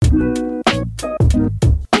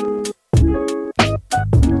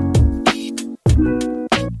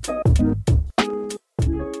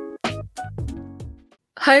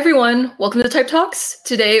Hi, everyone. Welcome to Type Talks.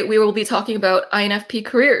 Today, we will be talking about INFP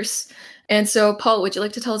careers. And so, Paul, would you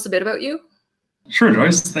like to tell us a bit about you? Sure,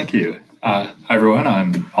 Joyce. Thank you. Hi, everyone.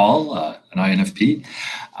 I'm Paul, an INFP.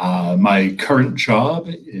 My current job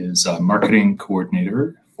is a marketing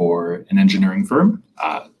coordinator for an engineering firm.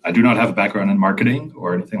 I do not have a background in marketing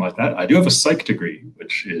or anything like that. I do have a psych degree,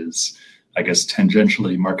 which is, I guess,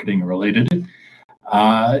 tangentially marketing related.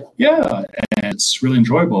 Yeah, and it's really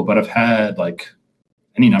enjoyable, but I've had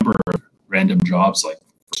any number of random jobs, like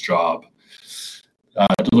first job,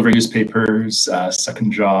 delivering newspapers,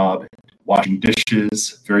 second job, washing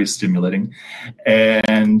dishes, very stimulating.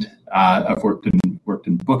 And I've worked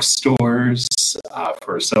in bookstores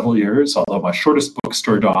for several years, although my shortest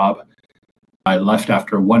bookstore job, I left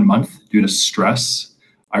after 1 month due to stress.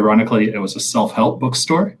 Ironically, it was a self-help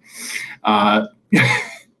bookstore.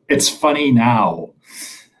 It's funny now.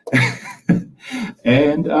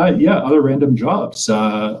 And other random jobs.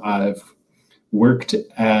 I've worked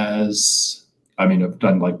I've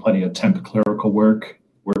done plenty of temp clerical work,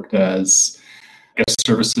 worked as guest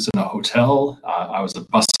services in a hotel. I was a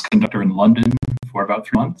bus conductor in London for about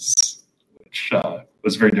 3 months, which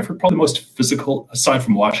was very different. Probably the most physical, aside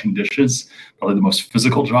from washing dishes, probably the most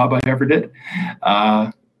physical job I ever did.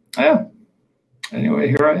 Yeah. Anyway,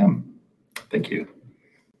 here I am. Thank you.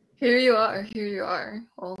 Here you are.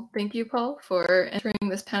 Well, thank you, Paul, for entering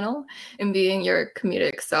this panel and being your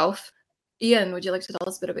comedic self. Ian, would you like to tell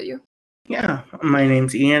us a bit about you? Yeah, my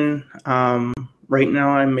name's Ian. Right now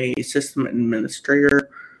I'm a system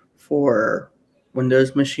administrator for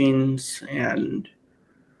Windows machines, and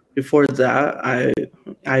before that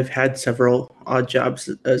I've had several odd jobs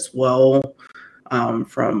as well,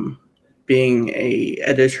 from being a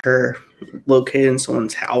editor located in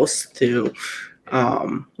someone's house to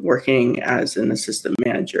working as an assistant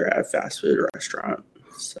manager at a fast food restaurant.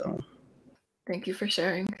 So thank you for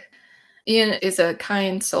sharing. Ian is a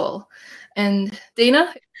kind soul. And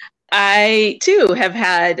Dana? I, too, have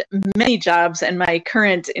had many jobs, and my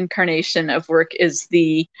current incarnation of work is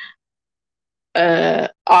the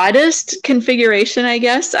oddest configuration, I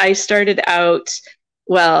guess. I started out,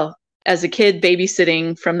 as a kid,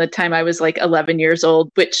 babysitting from the time I was 11 years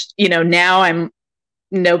old, which, now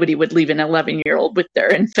nobody would leave an 11-year-old with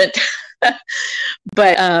their infant.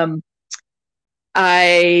 But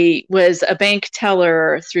I was a bank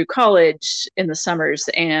teller through college in the summers,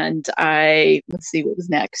 and let's see what was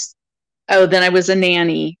next. Oh, then I was a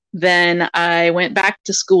nanny. Then I went back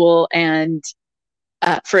to school, and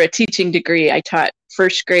for a teaching degree, I taught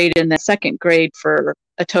first grade and then second grade for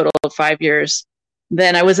a total of 5 years.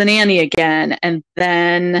 Then I was a nanny again, and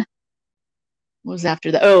then what was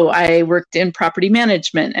after that? Oh, I worked in property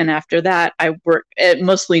management, and after that, I worked at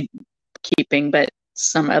mostly keeping, but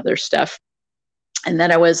some other stuff. And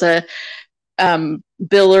then I was a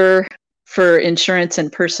biller for insurance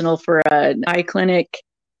and personal for an eye clinic.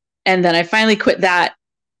 And then I finally quit that.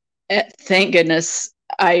 Thank goodness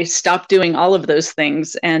I stopped doing all of those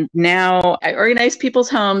things. And now I organize people's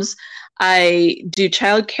homes. I do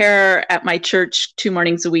childcare at my church 2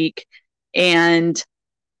 mornings a week. And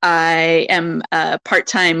I am a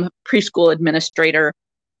part-time preschool administrator.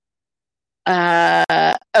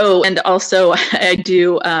 And also I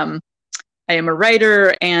am a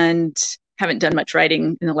writer and haven't done much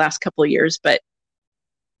writing in the last couple of years, but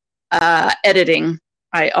editing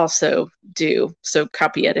I also do, so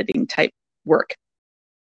copy editing type work.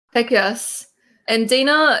 Heck yes. And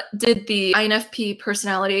Dana did the INFP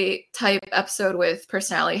personality type episode with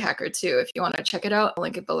Personality Hacker too. If you want to check it out, I'll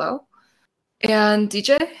link it below. And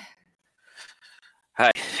DJ?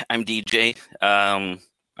 Hi, I'm DJ.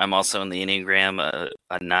 I'm also in the Enneagram,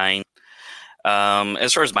 a 9.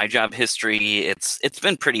 As far as my job history, it's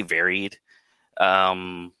been pretty varied.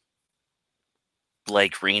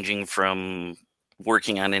 Ranging from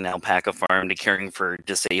working on an alpaca farm to caring for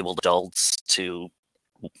disabled adults to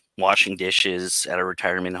washing dishes at a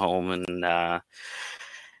retirement home. And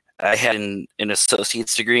I had an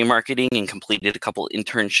associate's degree in marketing and completed a couple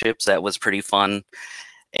internships. That was pretty fun.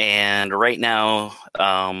 And right now,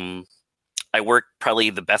 I work,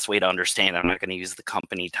 probably the best way to understand, I'm not going to use the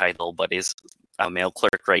company title, but is a mail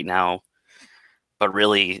clerk right now, but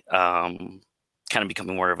really kind of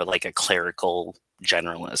becoming more of a clerical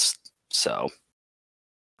generalist. So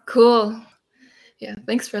cool. Yeah,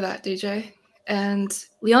 thanks for that, DJ. And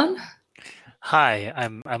Leon? Hi,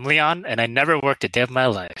 I'm Leon, and I never worked a day of my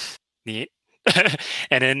life. Neat.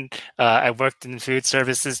 And then I worked in food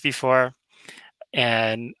services before,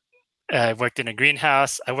 and I worked in a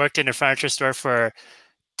greenhouse. I worked in a furniture store for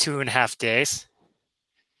 2.5 days.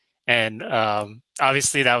 And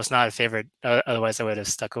obviously that was not a favorite. Otherwise, I would have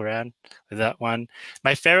stuck around with that one.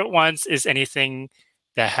 My favorite ones is anything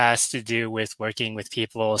that has to do with working with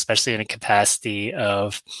people, especially in a capacity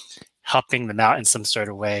of helping them out in some sort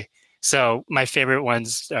of way. So my favorite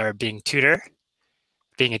ones are being tutor,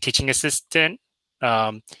 being a teaching assistant,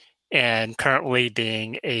 and currently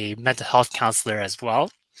being a mental health counselor as well.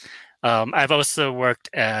 I've also worked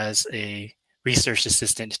as a research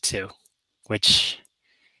assistant too, which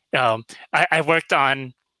I worked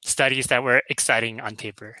on studies that were exciting on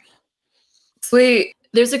paper. Sweet.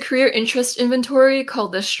 There's a career interest inventory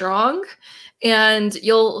called the Strong, and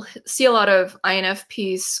you'll see a lot of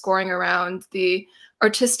INFPs scoring around the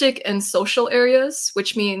artistic and social areas,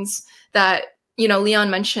 which means that, Leon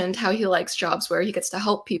mentioned how he likes jobs where he gets to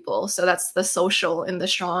help people. So that's the social in the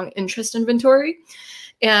Strong interest inventory.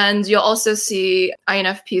 And you'll also see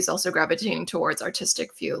INFPs also gravitating towards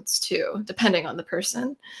artistic fields too, depending on the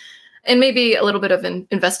person. And maybe a little bit of an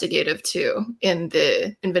investigative too in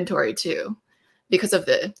the inventory too, because of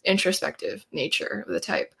the introspective nature of the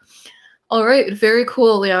type. All right, very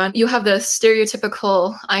cool, Leon. You have the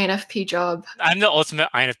stereotypical INFP job. I'm the ultimate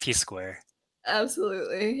INFP square.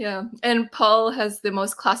 Absolutely, yeah. And Paul has the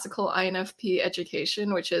most classical INFP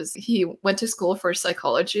education, which is he went to school for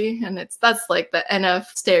psychology, and that's like the NF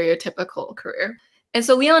stereotypical career. And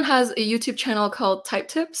so Leon has a YouTube channel called Type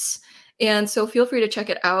Tips, and so feel free to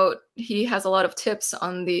check it out. He has a lot of tips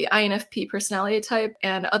on the INFP personality type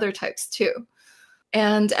and other types too.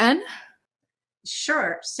 And Anne?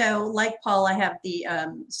 Sure. So, like Paul, I have the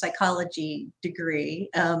psychology degree.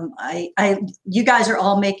 You guys are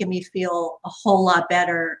all making me feel a whole lot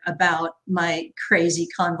better about my crazy,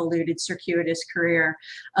 convoluted, circuitous career.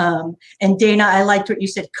 And Dana, I liked what you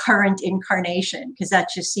said, current incarnation, because that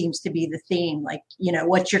just seems to be the theme. Like,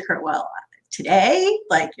 what's your current? Well, today,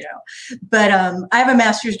 but I have a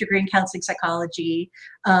master's degree in counseling psychology.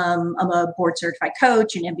 I'm a board certified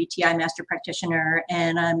coach, an MBTI master practitioner,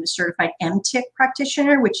 and I'm a certified MTIC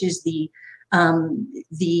practitioner, which is the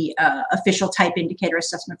official type indicator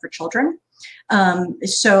assessment for children.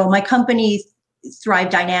 So my company, Thrive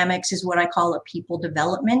Dynamics, is what I call a people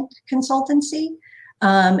development consultancy.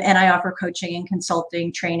 And I offer coaching and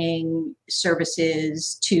consulting, training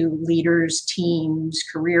services to leaders, teams,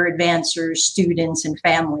 career advancers, students, and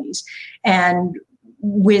families. And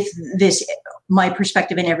with this, my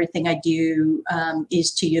perspective in everything I do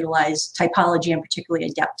is to utilize typology, and particularly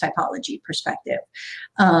a depth typology perspective.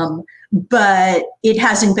 But it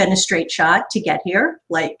hasn't been a straight shot to get here,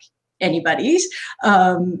 like anybody's.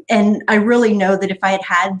 And I really know that if I had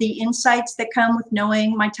had the insights that come with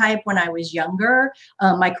knowing my type when I was younger,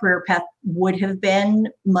 my career path would have been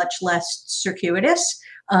much less circuitous.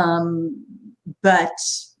 But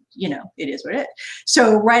it is what it is.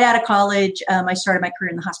 So right out of college, I started my career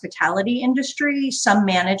in the hospitality industry, some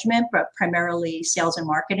management, but primarily sales and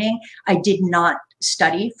marketing. I did not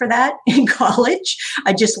study for that in college.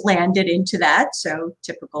 I just landed into that. So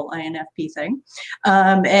typical INFP thing.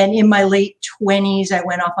 And in my late 20s, I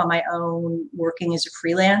went off on my own working as a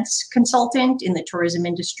freelance consultant in the tourism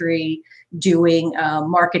industry, doing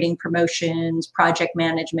marketing promotions, project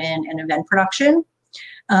management, and event production.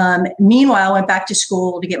 Meanwhile, I went back to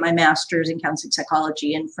school to get my master's in counseling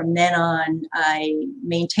psychology. And from then on, I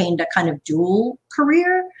maintained a kind of dual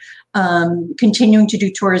career, continuing to do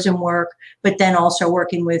tourism work, but then also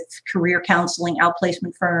working with career counseling,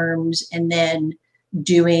 outplacement firms, and then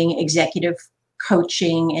doing executive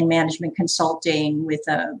coaching and management consulting with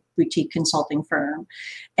a boutique consulting firm.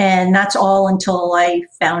 And that's all until I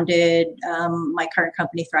founded my current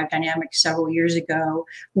company, Thrive Dynamics, several years ago,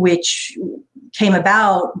 which came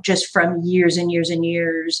about just from years and years and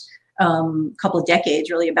years, couple of decades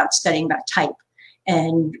really, about studying about type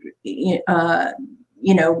and,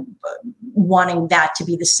 wanting that to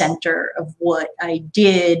be the center of what I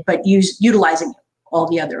did, but utilizing all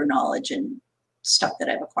the other knowledge and stuff that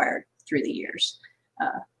I've acquired through the years.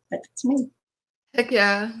 But that's me. Heck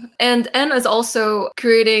yeah. And Anne is also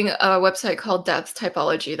creating a website called Depth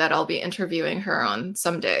Typology that I'll be interviewing her on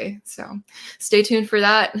someday. So stay tuned for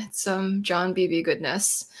that. It's some John Beebe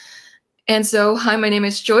goodness. And so, hi, my name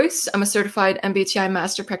is Joyce. I'm a certified MBTI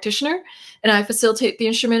master practitioner, and I facilitate the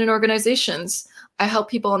instrument in organizations. I help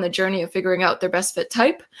people on the journey of figuring out their best fit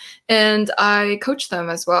type, and I coach them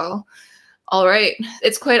as well. All right.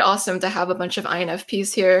 It's quite awesome to have a bunch of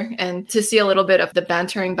INFPs here and to see a little bit of the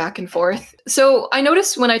bantering back and forth. So I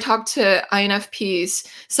noticed when I talk to INFPs,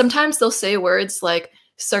 sometimes they'll say words like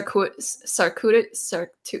sorry, 1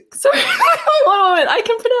 moment, I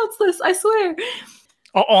can pronounce this, I swear.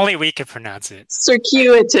 Only we can pronounce it.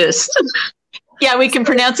 Circuitous. Yeah, we can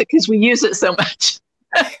pronounce it because we use it so much.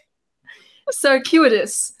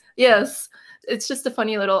 Circuitous. Yes. It's just a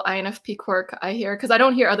funny little INFP quirk I hear, because I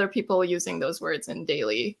don't hear other people using those words in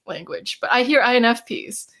daily language, but I hear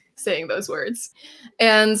INFPs saying those words.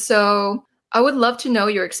 And so I would love to know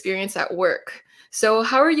your experience at work. So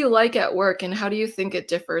how are you like at work, and how do you think it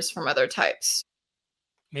differs from other types?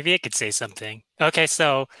 Maybe I could say something. Okay,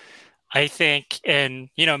 so I think, and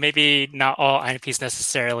maybe not all INFPs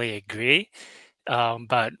necessarily agree,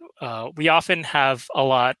 but we often have a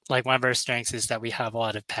lot, like one of our strengths is that we have a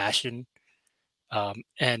lot of passion.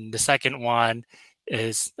 And the second one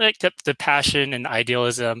is like the passion and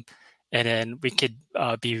idealism. And then we could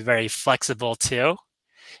be very flexible too.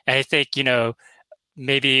 And I think,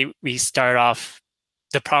 maybe we start off,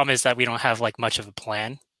 the problem is that we don't have like much of a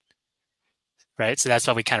plan, right? So that's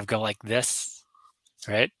why we kind of go like this,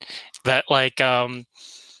 right? But like, I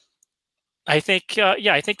think,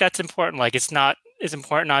 I think that's important. Like it's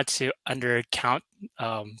important not to undercount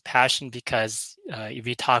passion, because if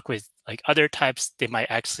you talk with like other types, they might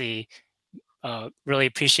actually really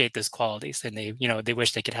appreciate those qualities, and they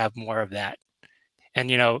wish they could have more of that. And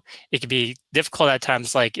it could be difficult at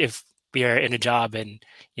times, like if we are in a job and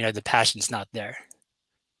the passion's not there.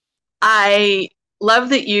 I love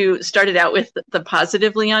that you started out with the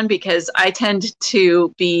positive, Leon, because I tend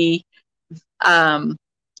to be I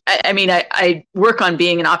work on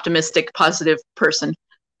being an optimistic, positive person,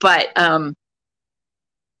 but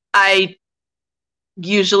I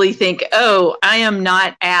usually think, oh, I am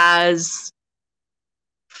not as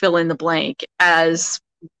fill in the blank as,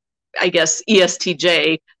 I guess,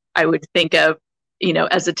 ESTJ I would think of,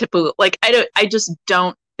 as a typical, like, I just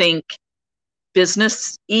don't think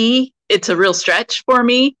business it's a real stretch for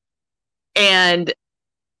me. And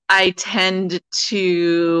I tend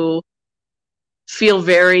to feel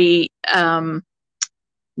very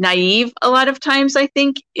naive a lot of times, I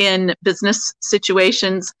think, in business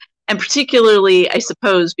situations. And particularly, I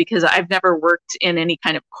suppose, because I've never worked in any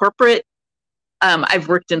kind of corporate. I've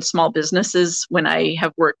worked in small businesses when I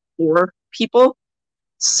have worked for people.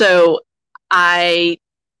 So I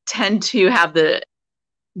tend to have the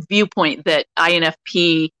viewpoint that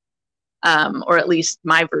INFP, or at least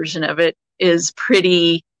my version of it, is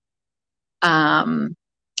pretty,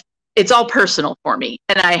 it's all personal for me.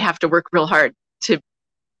 And I have to work real hard to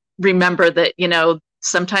remember that,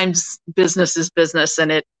 sometimes business is business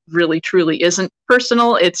and it really truly isn't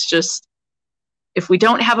personal. It's just, if we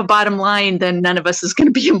don't have a bottom line, then none of us is going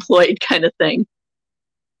to be employed, kind of thing.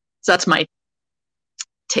 So that's my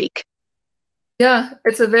take. Yeah,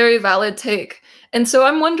 it's a very valid take. And so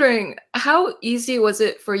I'm wondering, how easy was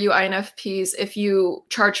it for you INFPs, if you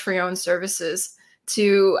charge for your own services,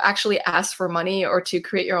 to actually ask for money, or to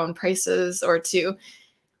create your own prices, or to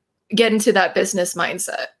get into that business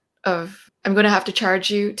mindset of, I'm going to have to charge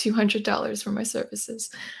you $200 for my services?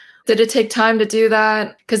 Did it take time to do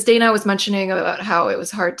that? Because Dana was mentioning about how it was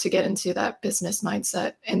hard to get into that business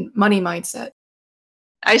mindset and money mindset.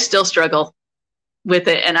 I still struggle with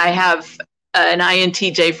it. And I have an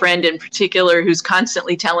INTJ friend in particular who's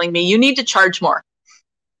constantly telling me, you need to charge more.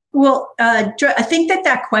 Well, I think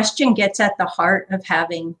that question gets at the heart of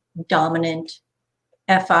having dominant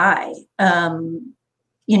FI. I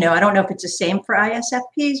don't know if it's the same for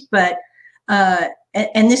ISFPs, but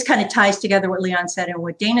and this kind of ties together what Leon said and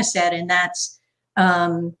what Dana said, and that's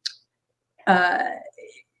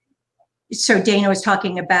so Dana was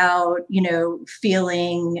talking about,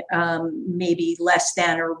 feeling maybe less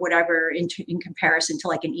than or whatever in comparison to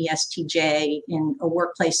like an ESTJ in a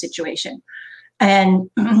workplace situation. And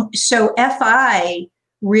so FI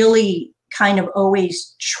really kind of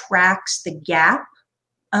always tracks the gap,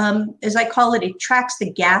 as I call it. It tracks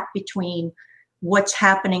the gap between what's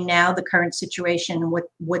happening now, the current situation, and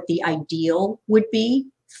what the ideal would be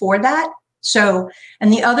for that. So,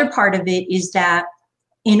 and the other part of it is that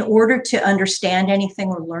in order to understand anything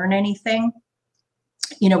or learn anything,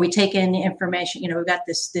 we take in the information, we've got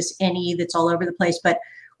this NE that's all over the place, but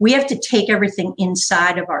we have to take everything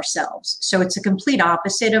inside of ourselves. So it's a complete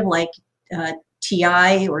opposite of like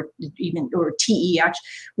TI or TE, actually,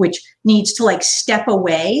 which needs to like step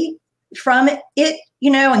away from it,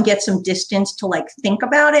 and get some distance to like think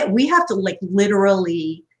about it. We have to like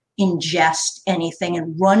literally ingest anything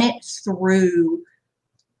and run it through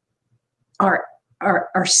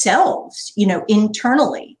ourselves,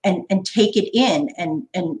 internally, and take it in and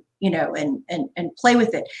play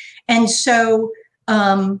with it. And so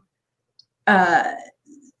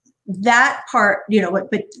that part,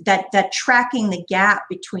 but that tracking the gap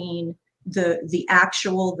between the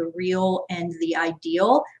actual, the real, and the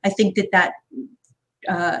ideal, I think that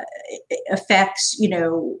affects,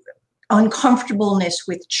 uncomfortableness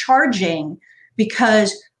with charging,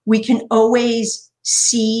 because we can always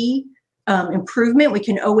see improvement. We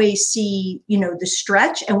can always see, the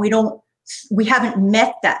stretch, and we haven't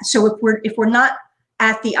met that. So if we're not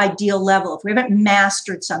at the ideal level, if we haven't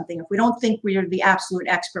mastered something, if we don't think we are the absolute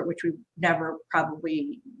expert, which we never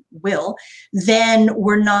probably will, then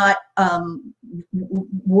we're not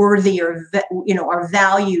worthy, or our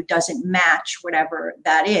value doesn't match whatever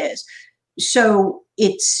that is. So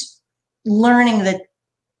it's learning that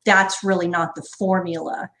that's really not the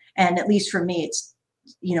formula. And at least for me, it's,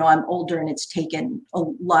 I'm older, and it's taken a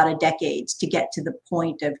lot of decades to get to the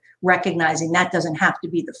point of recognizing that doesn't have to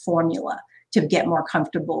be the formula to get more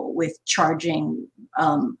comfortable with charging,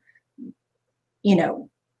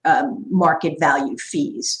 market value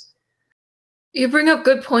fees. You bring up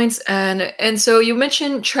good points, and so you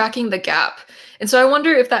mentioned tracking the gap. And so I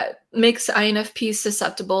wonder if that makes INFPs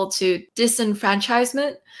susceptible to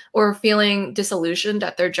disenfranchisement or feeling disillusioned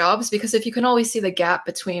at their jobs, because if you can always see the gap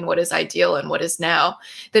between what is ideal and what is now,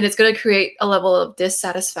 then it's going to create a level of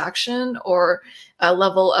dissatisfaction or a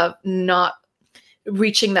level of not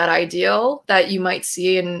reaching that ideal that you might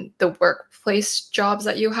see in the workplace jobs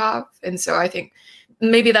that you have. And so I think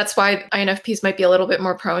maybe that's why INFPs might be a little bit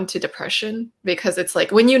more prone to depression, because it's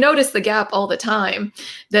like when you notice the gap all the time,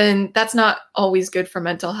 then that's not always good for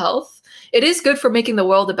mental health. It is good for making the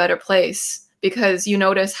world a better place, because you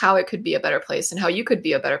notice how it could be a better place and how you could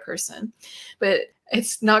be a better person. But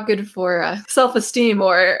it's not good for self-esteem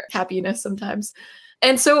or happiness sometimes.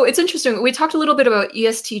 And so it's interesting. We talked a little bit about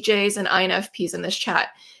ESTJs and INFPs in this chat.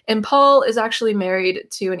 And Paul is actually married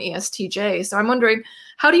to an ESTJ. So I'm wondering,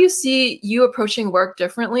 how do you see you approaching work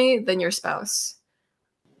differently than your spouse?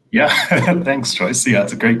 Yeah, thanks, Joyce. Yeah,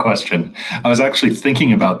 it's a great question. I was actually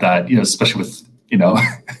thinking about that, especially with,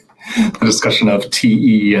 the discussion of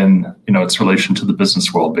TE and, its relation to the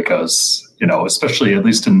business world, because, especially at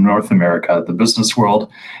least in North America, the business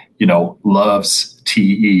world, loves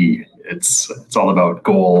TE. It's all about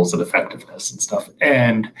goals and effectiveness and stuff.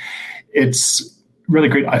 And it's really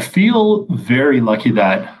great. I feel very lucky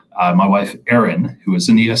that my wife, Erin, who is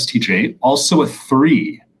an ESTJ, also a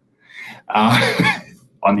 3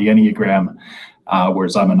 on the Enneagram,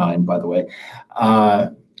 whereas I'm a 9, by the way,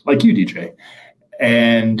 like you, DJ.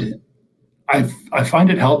 And I find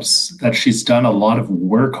it helps that she's done a lot of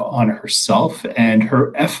work on herself, and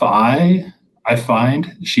her FI, I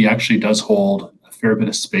find she actually does hold a fair bit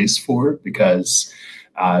of space for, because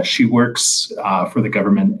she works for the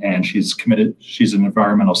government, and she's committed. She's an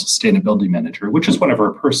environmental sustainability manager, which is one of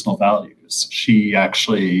her personal values. She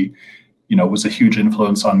actually, was a huge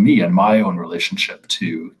influence on me and my own relationship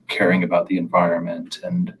to caring about the environment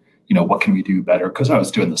and, what can we do better? Because I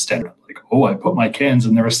was doing the standard, like, I put my cans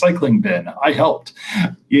in the recycling bin. I helped.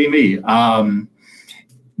 Yay me.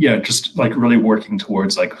 Just like really working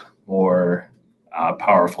towards like more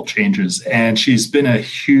powerful changes. And she's been a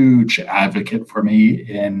huge advocate for me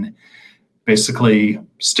in basically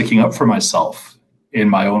sticking up for myself in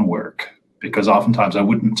my own work, because oftentimes I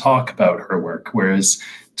wouldn't talk about her work. Whereas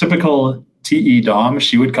typical TE Dom,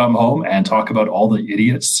 she would come home and talk about all the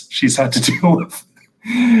idiots she's had to deal with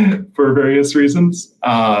for various reasons.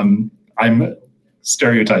 I'm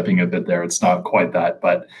stereotyping a bit there. It's not quite that,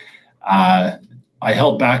 but I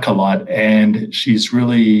held back a lot, and she's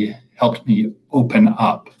really helped me open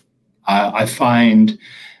up. I find,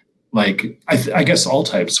 like, I guess all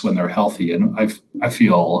types, when they're healthy, and I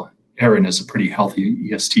feel Erin is a pretty healthy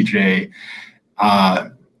ESTJ,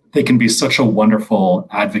 they can be such a wonderful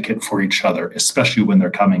advocate for each other, especially when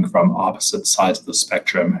they're coming from opposite sides of the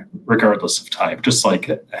spectrum, regardless of type. Just like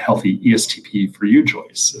a healthy ESTP for you,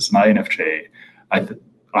 Joyce, as an INFJ,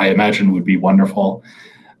 I imagine would be wonderful.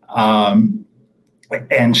 And,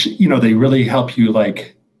 they really help you,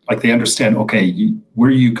 like they understand, okay,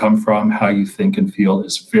 where you come from, how you think and feel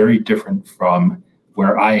is very different from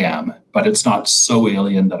where I am, but it's not so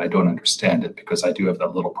alien that I don't understand it, because I do have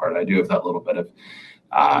that little part. I do have that little bit of,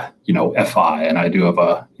 FI, and I do have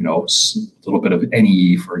a, little bit of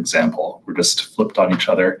NE, for example. We're just flipped on each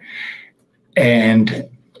other. And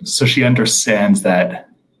so she understands that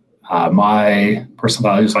my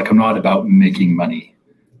personal values, like, I'm not about making money,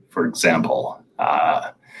 for example.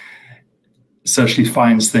 So she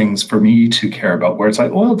finds things for me to care about, where it's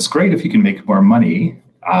like, well, it's great if you can make more money,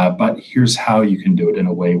 but here's how you can do it in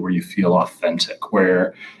a way where you feel authentic,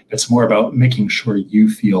 where it's more about making sure you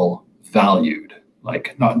feel valued,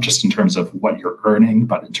 like not just in terms of what you're earning,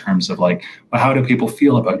 but in terms of like, well, how do people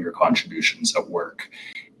feel about your contributions at work?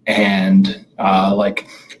 And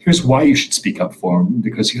here's why you should speak up for them,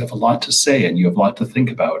 because you have a lot to say and you have a lot to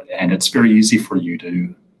think about. And it's very easy for you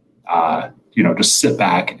to, just sit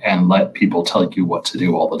back and let people tell you what to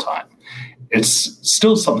do all the time. it's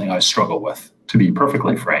still something I struggle with, to be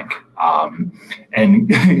perfectly frank.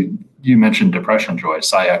 And you mentioned depression,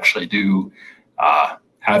 Joyce. I actually do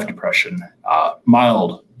have depression,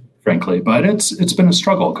 mild, frankly, but it's been a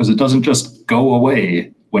struggle because it doesn't just go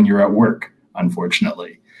away when you're at work,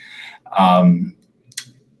 unfortunately.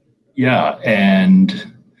 Yeah,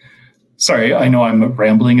 and sorry, I know I'm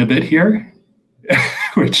rambling a bit here,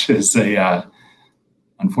 which is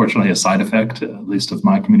unfortunately a side effect, at least of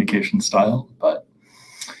my communication style. But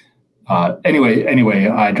anyway,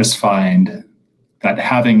 I just find that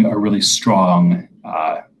having a really strong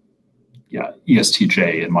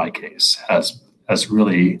ESTJ in my case has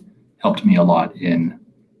really helped me a lot in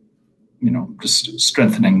just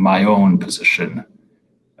strengthening my own position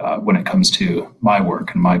when it comes to my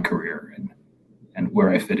work and my career and where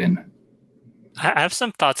I fit in. I have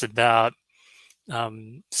some thoughts about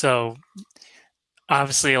so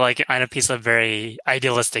obviously like INFPs are a very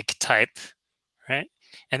idealistic type, right?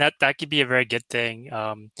 And that could be a very good thing.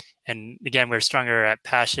 And again, we're stronger at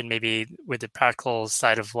passion, maybe with the practical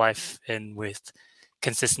side of life, and with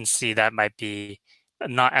consistency that might be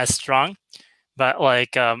not as strong. But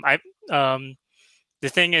like the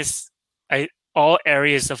thing is, all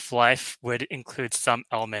areas of life would include some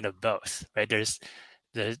element of both, right? There's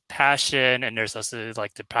the passion and there's also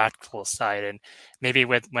like the practical side. And maybe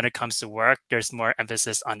when it comes to work, there's more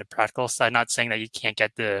emphasis on the practical side. Not saying that you can't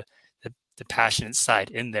get the passionate side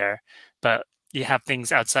in there, but you have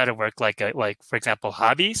things outside of work, like for example,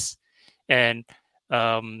 hobbies, and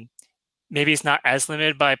maybe it's not as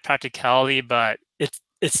limited by practicality, but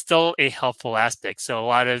it's still a helpful aspect. So a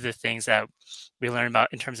lot of the things that we learn about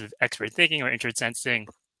in terms of expert thinking or introvert sensing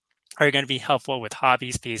are going to be helpful with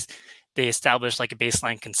hobbies because they establish like a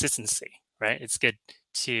baseline consistency, right? It's good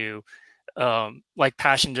to like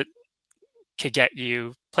passion could get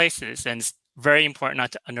you places, and it's very important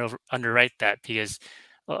not to underwrite that, because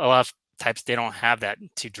a lot of types, they don't have that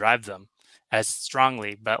to drive them as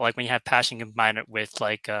strongly. But like when you have passion combined with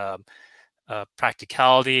like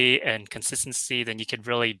practicality and consistency, then you could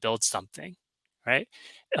really build something, right?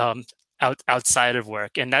 Outside of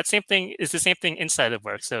work. And that same thing is the same thing inside of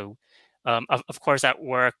work. So of course, at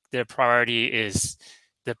work, the priority is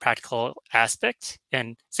the practical aspect.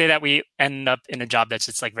 And say that we end up in a job that's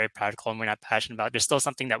just like very practical and we're not passionate about it, there's still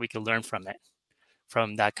something that we could learn from it,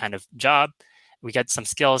 from that kind of job. We get some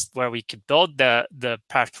skills where we could build the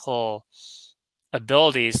practical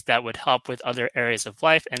abilities that would help with other areas of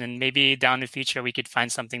life. And then maybe down the future, we could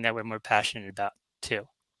find something that we're more passionate about too.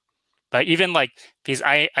 But even like, because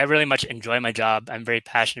I really much enjoy my job, I'm very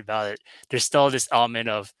passionate about it, there's still this element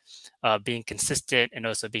of being consistent and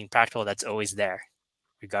also being practical that's always there,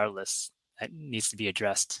 regardless. That needs to be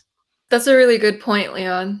addressed. That's a really good point,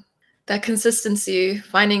 Leon. That consistency,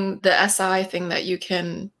 finding the SI thing that you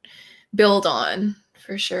can build on,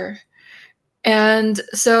 for sure. And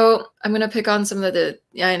so I'm going to pick on some of the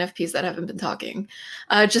INFPs that haven't been talking,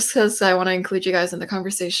 just because I want to include you guys in the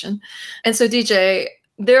conversation. And so, DJ,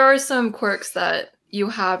 there are some quirks that you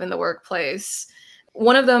have in the workplace.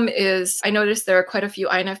 One of them is, I noticed there are quite a few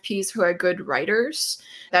INFPs who are good writers.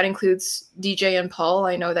 That includes DJ and Paul.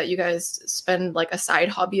 I know that you guys spend like a side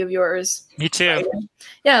hobby of yours. Me too. Writing.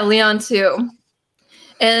 Yeah, Leon too.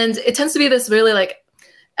 And it tends to be this really like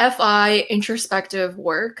FI introspective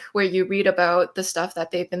work where you read about the stuff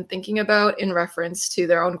that they've been thinking about in reference to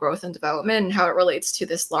their own growth and development and how it relates to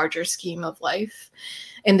this larger scheme of life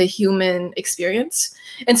and the human experience.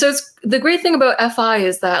 And so the great thing about FI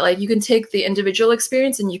is that like you can take the individual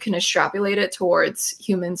experience and you can extrapolate it towards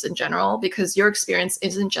humans in general, because your experience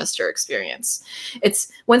isn't just your experience.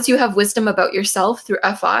 It's once you have wisdom about yourself through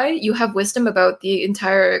FI, you have wisdom about the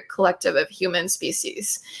entire collective of human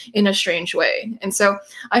species in a strange way. And so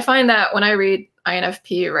I find that when I read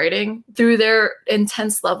INFP writing, through their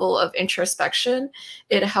intense level of introspection,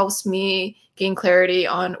 it helps me gain clarity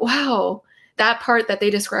on, wow, that part that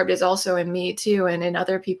they described is also in me too, and in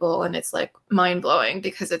other people. And it's like mind blowing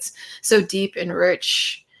because it's so deep and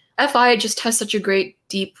rich. FI just has such a great,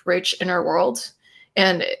 deep, rich inner world.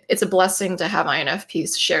 And it's a blessing to have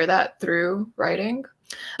INFPs share that through writing.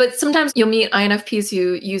 But sometimes you'll meet INFPs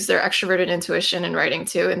who use their extroverted intuition in writing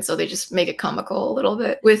too. And so they just make it comical a little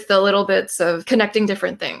bit with the little bits of connecting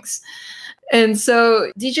different things. And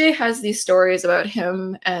so DJ has these stories about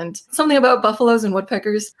him and something about buffaloes and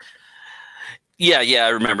woodpeckers. Yeah, I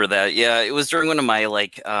remember that. Yeah, it was during one of my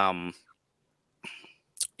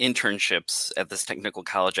internships at this technical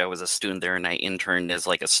college. I was a student there and I interned as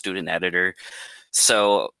like a student editor.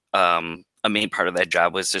 So a main part of that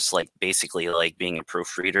job was just like basically like being a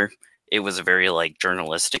proofreader. It was a very like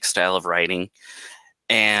journalistic style of writing.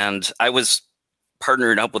 And I was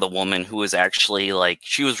partnered up with a woman who was actually like,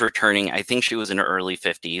 she was returning, I think she was in her early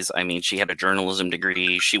 50s. I mean, she had a journalism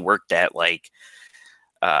degree. She worked at like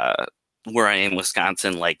where I am,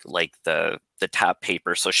 Wisconsin, like the top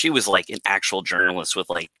paper. So she was like an actual journalist with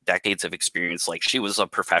like decades of experience. Like she was a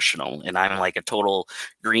professional, and I'm like a total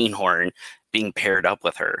greenhorn being paired up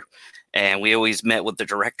with her. And we always met with the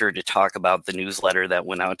director to talk about the newsletter that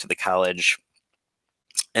went out to the college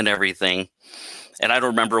and everything. And I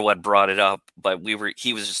don't remember what brought it up, but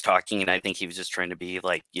he was just talking, and I think he was just trying to be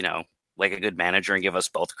like, you know, like a good manager and give us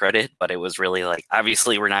both credit. But it was really like,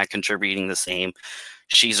 obviously we're not contributing the same.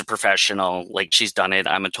 She's a professional, like she's done it.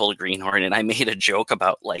 I'm a total greenhorn. And I made a joke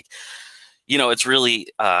about like, you know, it's really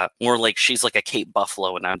more like she's like a Cape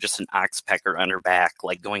Buffalo and I'm just an oxpecker on her back,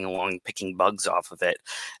 like going along picking bugs off of it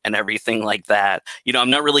and everything like that. You know, I'm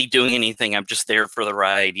not really doing anything. I'm just there for the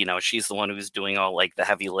ride. You know, she's the one who's doing all like the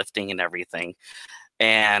heavy lifting and everything.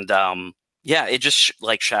 And yeah, it just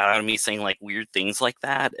like shot out of me saying like weird things like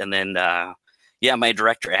that. And then, yeah, my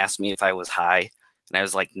director asked me if I was high, and I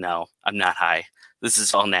was like, no, I'm not high. This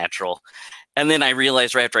is all natural. And then I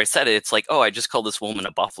realized right after I said it, it's like, oh, I just called this woman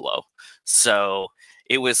a buffalo. So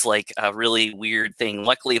it was like a really weird thing.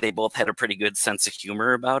 Luckily, they both had a pretty good sense of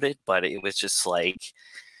humor about it, but it was just like,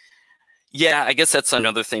 yeah, I guess that's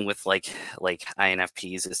another thing with like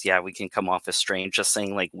INFPs is, yeah, we can come off as strange, just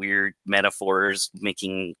saying like weird metaphors,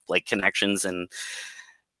 making like connections, and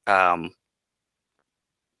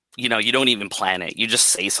you know, you don't even plan it. You just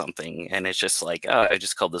say something, and it's just like, oh, I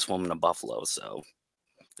just called this woman a buffalo, so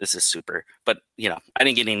this is super. But, you know, I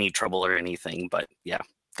didn't get any trouble or anything, but yeah,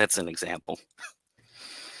 that's an example.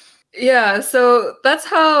 Yeah, so that's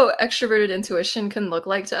how extroverted intuition can look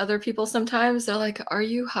like to other people sometimes. They're like, are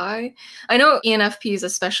you high? I know ENFPs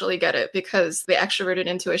especially get it because the extroverted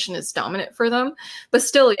intuition is dominant for them. But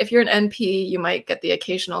still, if you're an NP, you might get the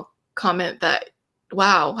occasional comment that,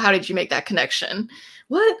 wow, how did you make that connection?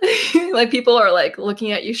 What? Like people are like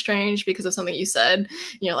looking at you strange because of something you said. And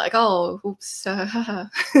you're like, oh, oops.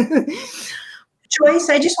 Joyce,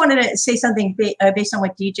 I just wanted to say something based on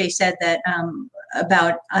what DJ said that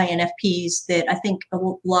about INFPs that I think a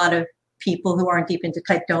lot of people who aren't deep into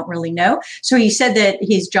type don't really know. So he said that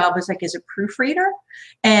his job was like as a proofreader,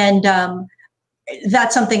 and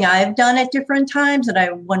that's something I've done at different times, and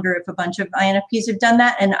I wonder if a bunch of INFPs have done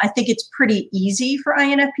that. And I think it's pretty easy for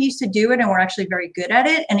INFPs to do it, and we're actually very good at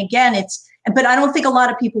it. And again, but I don't think a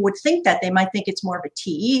lot of people would think that. They might think it's more of a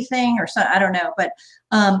TE thing or something. I don't know.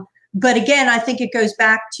 But again, I think it goes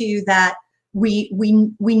back to that we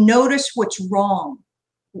notice what's wrong.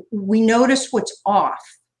 We notice what's off.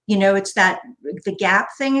 You know, it's the gap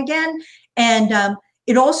thing again. And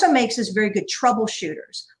it also makes us very good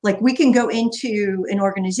troubleshooters. Like we can go into an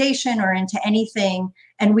organization or into anything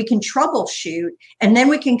and we can troubleshoot, and then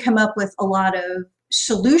we can come up with a lot of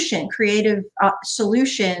creative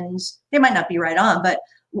solutions. They might not be right on, but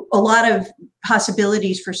a lot of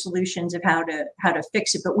possibilities for solutions of how to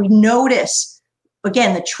fix it. But we notice,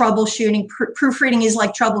 again, the troubleshooting. Proofreading is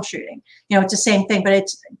like troubleshooting. You know, it's the same thing, but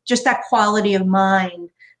it's just that quality of mind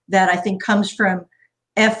that I think comes from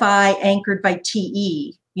FI anchored by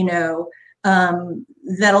TE, you know,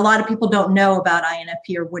 that a lot of people don't know about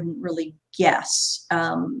INFP or wouldn't really guess.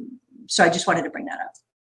 So I just wanted to bring that up.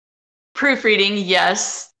 Proofreading,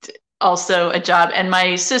 yes, also a job. And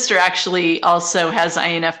my sister actually also has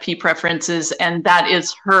INFP preferences, and that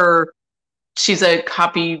is she's a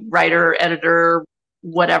copywriter, editor,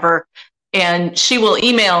 whatever. And she will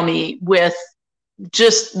email me with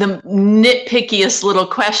just the nitpickiest little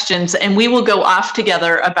questions, and we will go off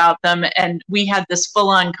together about them. And we had this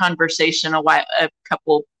full-on conversation a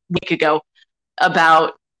couple weeks ago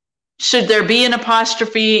about, should there be an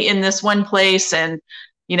apostrophe in this one place? And,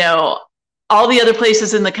 you know, all the other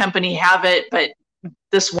places in the company have it, but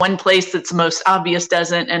this one place that's most obvious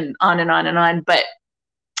doesn't, and on and on and on. But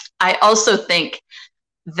I also think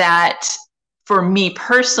that for me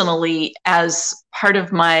personally, as part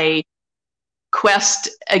of my quest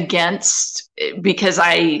against, because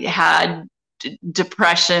I had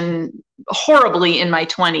depression horribly in my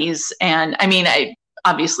 20s. And I mean,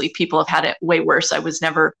 obviously people have had it way worse. I was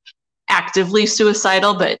never actively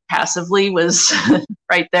suicidal, but passively was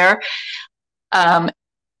right there. And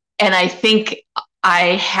I think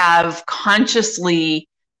I have consciously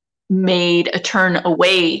made a turn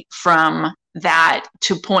away from that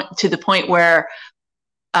to the point where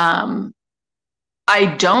I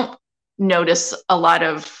don't notice a lot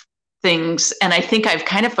of things. And I think I've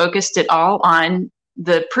kind of focused it all on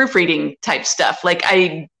the proofreading type stuff. Like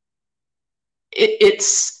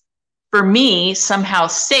it's for me somehow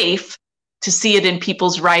safe to see it in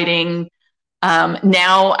people's writing,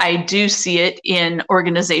 Now I do see it in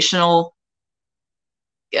organizational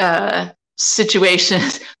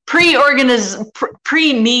situations.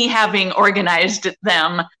 Pre me having organized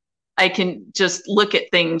them, I can just look at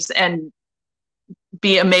things and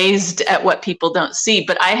be amazed at what people don't see.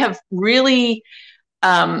 But I have really,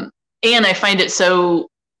 and I find it so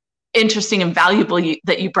interesting and valuable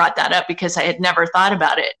that you brought that up, because I had never thought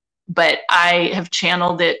about it, but I have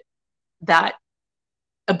channeled that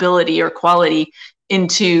ability or quality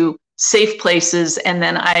into safe places, and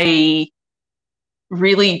then I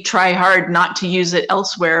really try hard not to use it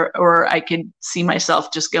elsewhere, or I could see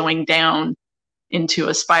myself just going down into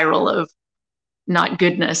a spiral of not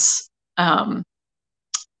goodness. And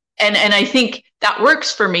I think that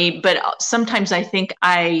works for me, but sometimes I think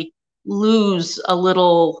I lose a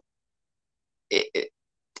little.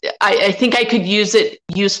 I think I could use it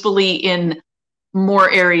usefully in more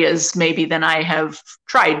areas maybe than I have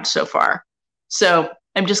tried so far. So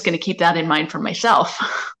I'm just going to keep that in mind for myself.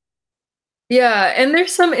 Yeah, and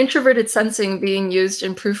there's some introverted sensing being used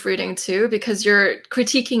in proofreading too, because you're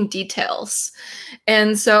critiquing details.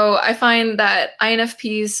 And so I find that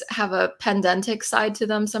INFPs have a pedantic side to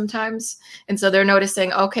them sometimes. And so they're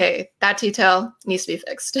noticing, okay, that detail needs to be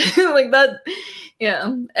fixed. Like that,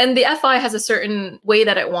 yeah. And the FI has a certain way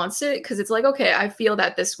that it wants it, because it's like, okay, I feel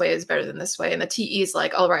that this way is better than this way. And the TE is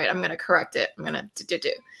like, all right, I'm going to correct it. I'm going to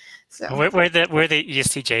do. So we're the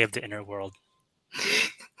ESTJ of the inner world.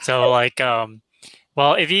 So like,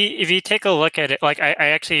 well, if you take a look at it, like I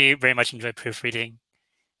actually very much enjoy proofreading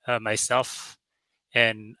myself,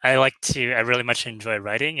 and I really much enjoy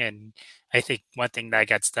writing. And I think one thing that I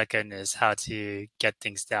got stuck in is how to get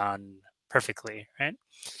things down perfectly, right?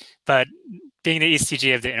 But being the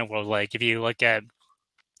ESTJ of the inner world, like if you look at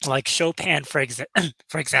like Chopin, for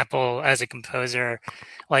example, as a composer,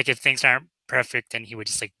 like if things aren't perfect, then he would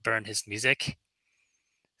just like burn his music.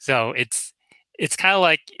 So it's kind of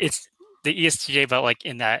like it's the ESTJ, but like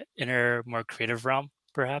in that inner, more creative realm,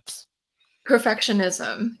 perhaps.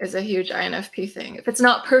 Perfectionism is a huge INFP thing. If it's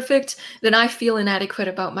not perfect, then I feel inadequate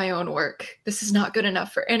about my own work. This is not good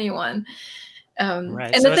enough for anyone.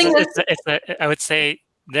 Right. And so the thing I would say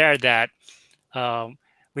there that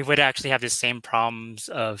we would actually have the same problems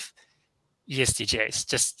of ESTJs,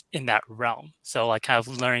 just in that realm. So like kind of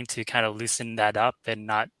learning to kind of loosen that up and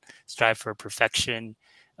not strive for perfection.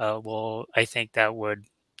 I think that would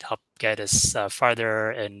help get us farther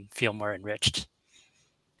and feel more enriched.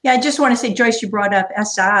 Yeah, I just want to say, Joyce, you brought up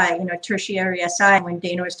SI, tertiary SI. When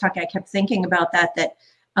Dana was talking, I kept thinking about that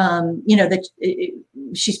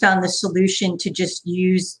she's found the solution to just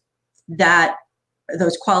use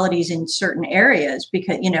those qualities in certain areas,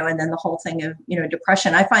 because, and then the whole thing of,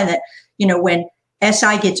 depression. I find that, when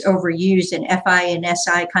SI gets overused and FI and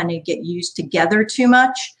SI kind of get used together too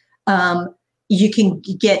much, you can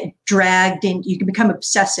get dragged in, you can become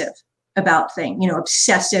obsessive about things,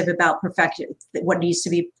 obsessive about perfection, what needs to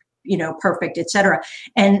be, perfect, et cetera.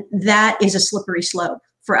 And that is a slippery slope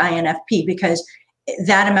for INFP, because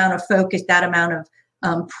that amount of focus, that amount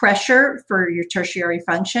of pressure for your tertiary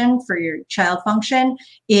function, for your child function,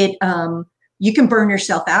 you can burn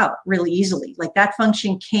yourself out really easily. Like that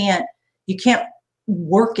function you can't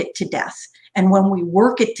work it to death. And when we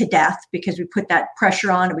work it to death, because we put that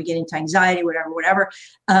pressure on and we get into anxiety, whatever,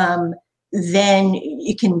 then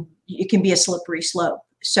it can be a slippery slope.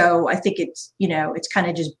 So I think it's kind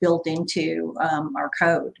of just built into our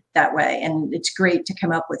code that way. And it's great to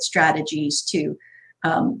come up with strategies to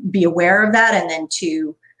be aware of that, and then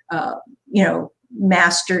to,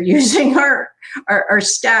 master using our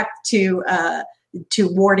stack to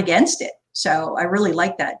ward against it. So I really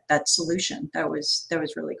like that solution. That was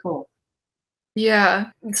really cool.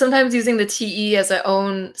 Yeah, sometimes using the TE as a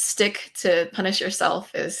own stick to punish yourself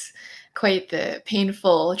is quite the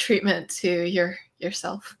painful treatment to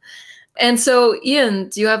yourself. And so, Ian,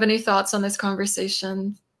 do you have any thoughts on this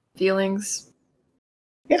conversation? Feelings?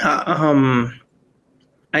 Yeah,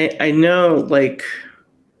 I know, like,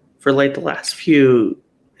 for like the last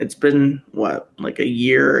it's been like a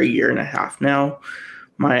year and a half now.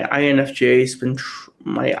 My INFJ's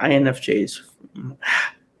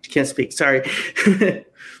can't speak, sorry.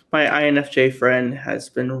 My INFJ friend has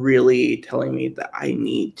been really telling me that I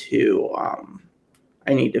need to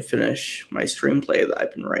finish my screenplay that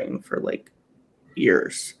I've been writing for like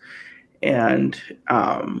years. And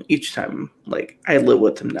each time, like, I live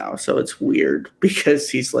with him now, so it's weird because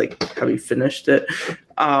he's like, have you finished it?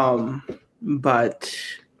 But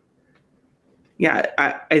yeah,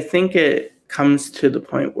 I think it comes to the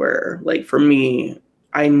point where, like, for me,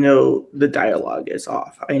 I know the dialogue is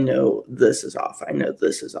off. I know this is off. I know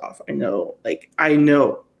this is off. I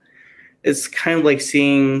know. it's kind of like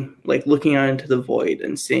seeing, like looking out into the void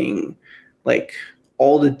and seeing like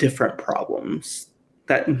all the different problems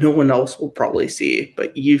that no one else will probably see,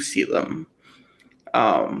 but you see them.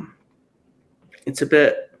 It's a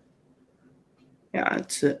bit, yeah,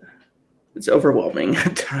 it's overwhelming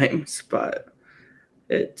at times, but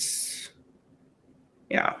it's,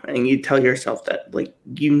 yeah. And you tell yourself that like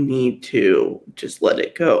you need to just let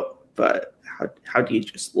it go, but how do you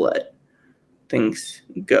just let things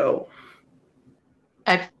go?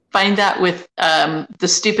 I find that with the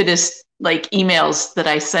stupidest like emails that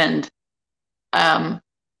I send.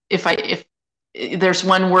 If there's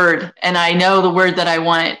one word and I know the word that I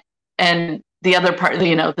want, and the other part,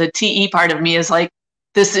 the TE part of me is like,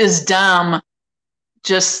 this is dumb.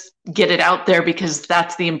 Just get it out there because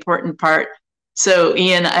that's the important part. So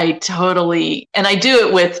Ian, I do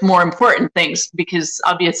it with more important things because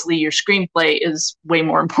obviously your screenplay is way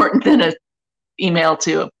more important than an email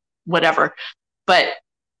to whatever. But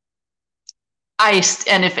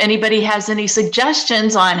and if anybody has any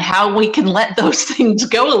suggestions on how we can let those things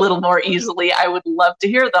go a little more easily, I would love to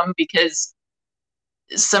hear them, because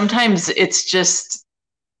sometimes it's just,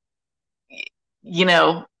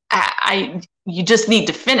 you just need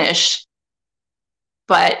to finish,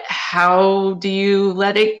 but how do you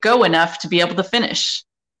let it go enough to be able to finish?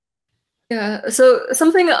 Yeah, so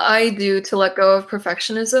something I do to let go of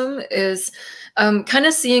perfectionism is kind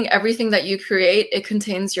of seeing everything that you create, it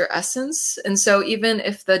contains your essence. And so even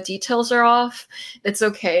if the details are off, it's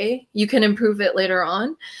okay. You can improve it later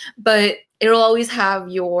on, but it'll always have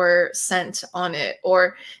your scent on it,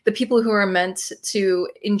 or the people who are meant to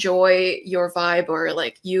enjoy your vibe or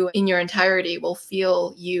like you in your entirety will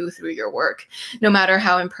feel you through your work, no matter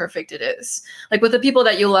how imperfect it is. Like with the people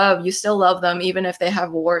that you love, you still love them, even if they have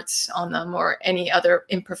warts on them or any other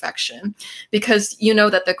imperfection, because you know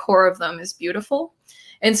that the core of them is beautiful.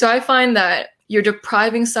 And so I find that you're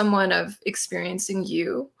depriving someone of experiencing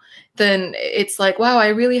you, then it's like, wow, I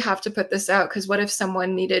really have to put this out, because what if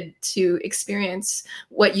someone needed to experience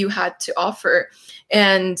what you had to offer?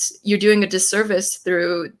 And you're doing a disservice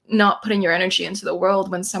through not putting your energy into the world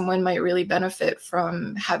when someone might really benefit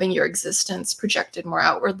from having your existence projected more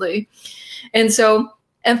outwardly. And so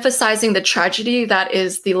emphasizing the tragedy that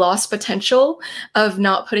is the lost potential of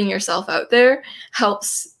not putting yourself out there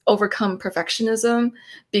helps overcome perfectionism,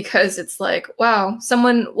 because it's like, wow,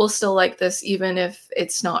 someone will still like this even if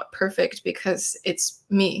it's not perfect, because it's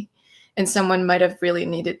me, and someone might have really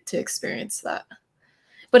needed to experience that.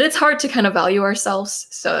 But it's hard to kind of value ourselves,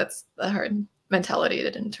 so it's a hard mentality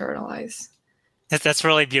to internalize. That's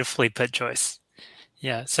really beautifully put, Joyce.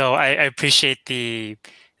 Yeah, so I appreciate the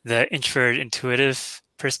introvert intuitive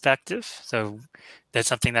perspective. So that's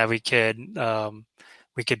something that we could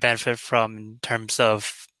benefit from in terms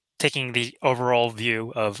of taking the overall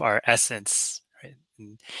view of our essence, right?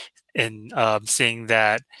 And seeing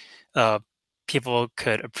that people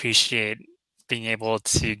could appreciate being able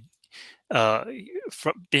to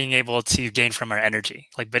gain from our energy,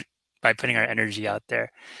 but by putting our energy out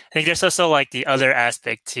there. I think there's also like the other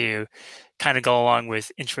aspect to kind of go along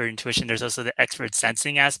with introvert intuition. There's also the extrovert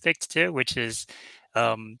sensing aspect too, which is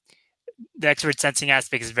the extrovert sensing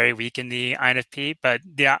aspect is very weak in the INFP, but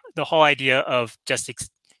the whole idea of just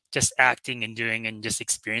acting and doing and just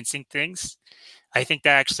experiencing things, I think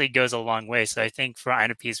that actually goes a long way. So I think for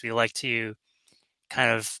INFPs, we like to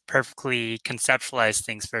kind of perfectly conceptualize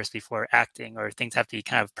things first before acting, or things have to be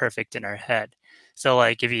kind of perfect in our head. So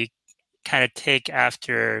like if you kind of take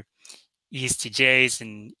after ESTJs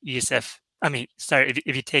and if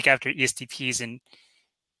you take after ESTPs and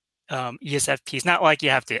ESFPs, not like you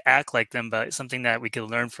have to act like them, but something that we could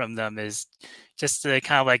learn from them is just to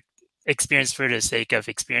kind of like experience for the sake of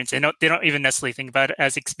experience. And they don't even necessarily think about it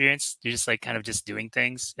as experience. They're just like kind of just doing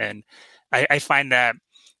things. And I find that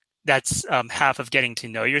that's half of getting to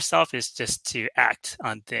know yourself, is just to act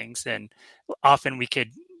on things. And often we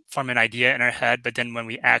could form an idea in our head, but then when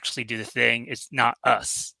we actually do the thing, it's not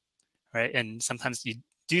us, right? And sometimes you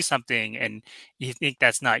do something and you think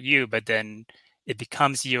that's not you, but then it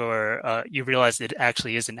becomes you realize it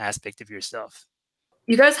actually is an aspect of yourself.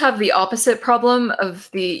 You guys have the opposite problem of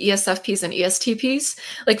the ESFPs and ESTPs.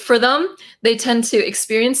 Like for them, they tend to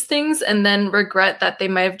experience things and then regret that they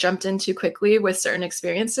might have jumped in too quickly with certain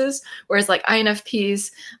experiences. Whereas like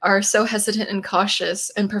INFPs are so hesitant and cautious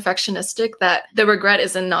and perfectionistic that the regret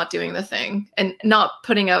is in not doing the thing and not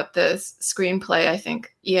putting out the screenplay, I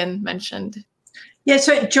think Ian mentioned. Yeah,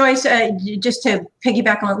 so Joyce, just to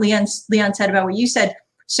piggyback on what Leon said about what you said.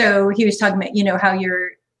 So he was talking about, how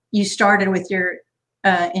you started with your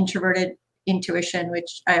introverted intuition,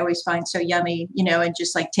 which I always find so yummy, and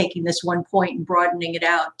just like taking this one point and broadening it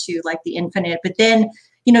out to like the infinite. But then,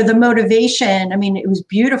 the motivation, I mean, it was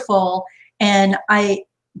beautiful. And I,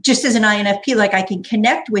 just as an INFP, like I can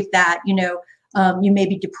connect with that, you may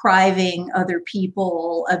be depriving other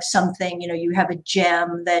people of something, you have a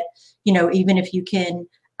gem that, even if you can,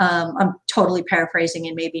 I'm totally paraphrasing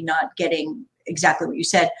and maybe not getting exactly what you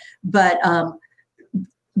said, but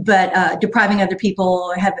depriving other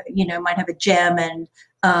people might have a gem, and,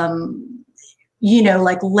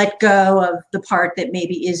 like let go of the part that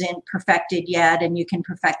maybe isn't perfected yet, and you can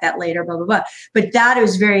perfect that later, blah, blah, blah. But that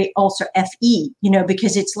is very also FE,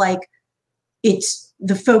 because it's like,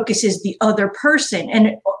 the focus is the other person.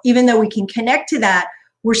 And even though we can connect to that,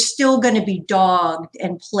 we're still going to be dogged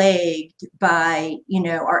and plagued by,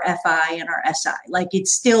 our FI and our SI. Like,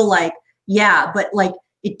 it's still like, yeah, but like,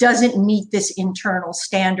 it doesn't meet this internal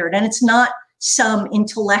standard. And it's not some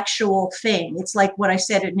intellectual thing. It's like what I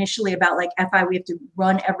said initially about like FI, we have to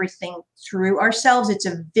run everything through ourselves. It's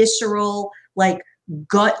a visceral, like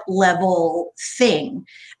gut level thing.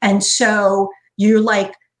 And so you're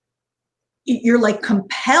like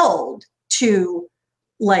compelled to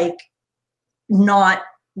like not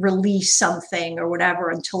release something or whatever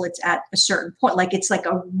until it's at a certain point. Like it's like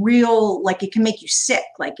a real, like it can make you sick.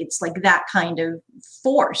 Like it's like that kind of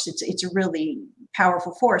force. It's a really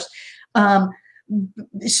powerful force.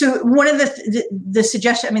 So one of the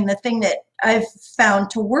suggestion, I mean, the thing that I've found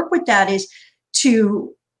to work with that is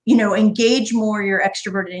to, engage more your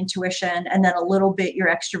extroverted intuition and then a little bit your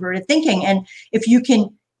extroverted thinking. And if you can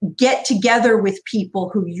get together with people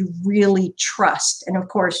who you really trust. And of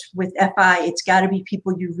course, with FI, it's got to be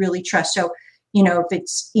people you really trust. So, if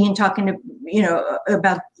it's Ian talking to,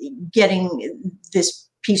 about getting this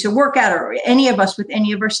piece of work out, or any of us with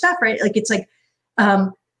any of our stuff, right? Like, it's like,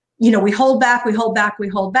 we hold back,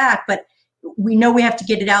 but we know we have to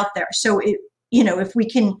get it out there. So, if we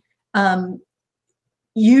can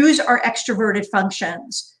use our extroverted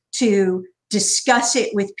functions to discuss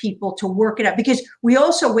it with people, to work it out, because we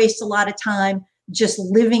also waste a lot of time just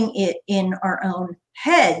living it in our own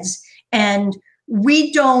heads, and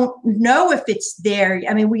we don't know if it's there.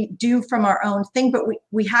 I mean, we do from our own thing, but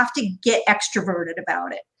we have to get extroverted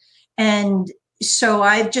about it. And so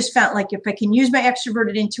I've just found, like, if I can use my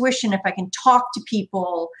extroverted intuition, if I can talk to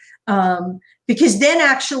people, because then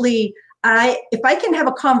actually if I can have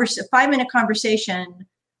a 5-minute conversation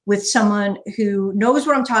with someone who knows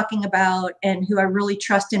what I'm talking about and who I really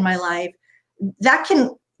trust in my life, that can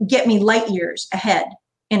get me light years ahead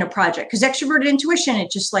in a project. Because extroverted intuition,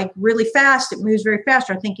 it's just like really fast. It moves very fast.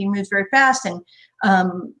 Our thinking moves very fast, and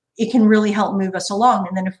it can really help move us along.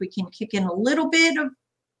 And then if we can kick in a little bit of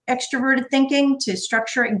extroverted thinking to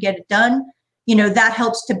structure it and get it done, that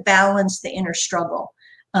helps to balance the inner struggle.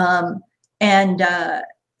 And then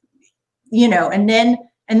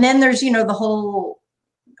there's, the whole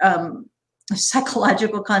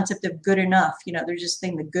psychological concept of good enough. There's this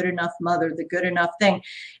thing, the good enough mother, the good enough thing.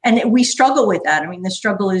 And we struggle with that. I mean, the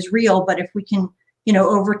struggle is real, but if we can,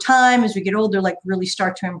 over time, as we get older, like really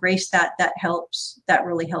start to embrace that helps. That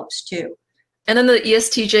really helps too. And then the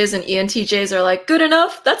ESTJs and ENTJs are like, good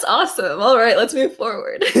enough? That's awesome. All right, let's move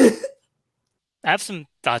forward. I have some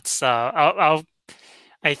thoughts. I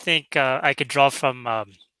think I could draw from a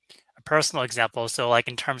personal example. So like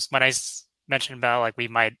in terms, when I mentioned about like we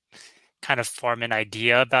might kind of form an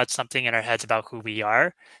idea about something in our heads about who we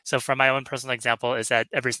are. So from my own personal example is that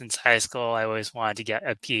ever since high school, I always wanted to get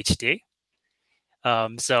a PhD.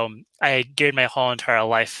 So I geared my whole entire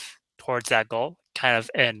life towards that goal, kind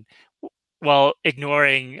of, and while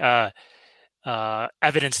ignoring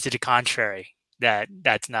evidence to the contrary that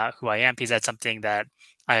that's not who I am, because that's something that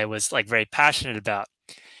I was like very passionate about.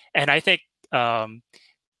 And I think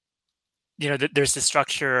there's the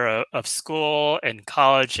structure of school and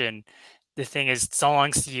college, and the thing is, so long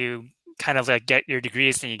as you kind of like get your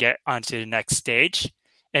degrees and you get onto the next stage.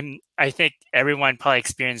 And I think everyone probably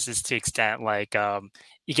experiences to extent like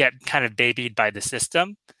you get kind of babied by the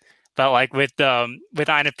system. But like with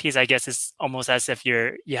INFPs, I guess it's almost as if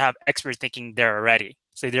you have expert thinking there already.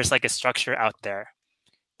 So there's like a structure out there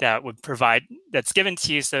that would provide, that's given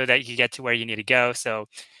to you so that you get to where you need to go. So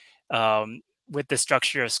with the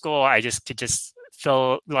structure of school, I just could just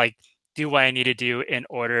feel like do what I need to do in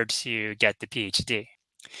order to get the PhD.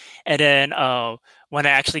 And then when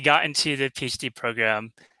I actually got into the PhD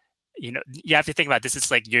program, you have to think about this.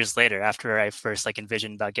 It's like years later after I first like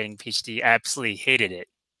envisioned about getting PhD. I absolutely hated it.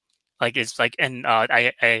 Like it's like, and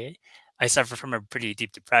I suffered from a pretty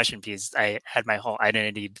deep depression because I had my whole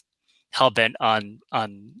identity hell bent on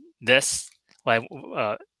this,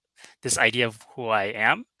 this idea of who I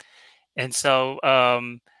am. And so,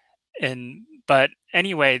 but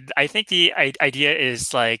anyway, I think the idea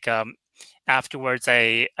is like afterwards,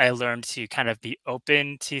 I learned to kind of be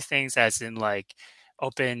open to things, as in like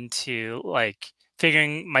open to like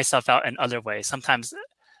figuring myself out in other ways. Sometimes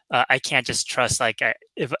I can't just trust like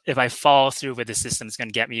if I follow through with the system, it's going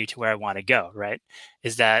to get me to where I want to go. Right?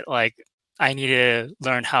 Is that like I need to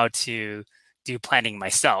learn how to do planning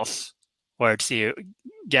myself, or to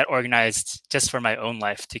get organized just for my own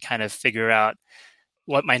life, to kind of figure out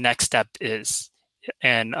what my next step is,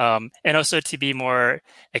 and also to be more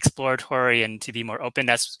exploratory and to be more open.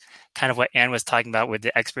 That's kind of what Anne was talking about with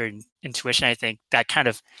the expert intuition. I think that kind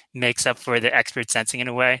of makes up for the expert sensing in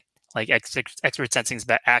a way. Like expert sensing is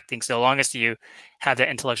about acting. So long as you have that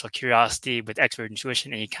intellectual curiosity with expert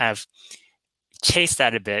intuition and you kind of chase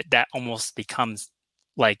that a bit, that almost becomes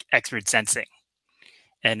like expert sensing.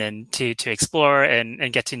 And then to explore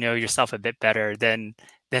and get to know yourself a bit better, then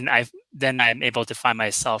I'm able to find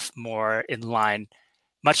myself more in line,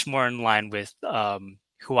 much more in line with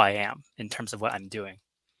who I am in terms of what I'm doing.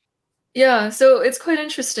 Yeah, so it's quite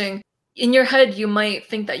interesting. In your head, you might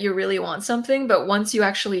think that you really want something, but once you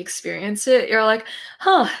actually experience it, you're like,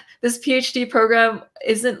 huh, this PhD program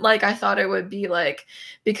isn't like I thought it would be like.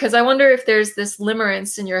 Because I wonder if there's this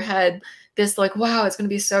limerence in your head, this like, wow, it's going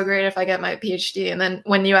to be so great if I get my PhD. And then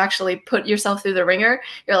when you actually put yourself through the ringer,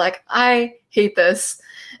 you're like, I hate this.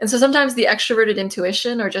 And so sometimes the extroverted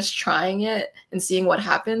intuition or just trying it and seeing what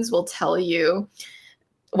happens will tell you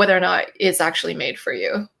whether or not it's actually made for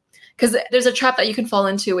you. Because there's a trap that you can fall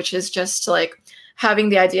into, which is just like having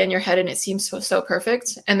the idea in your head and it seems so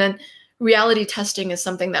perfect. And then reality testing is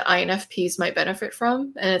something that INFPs might benefit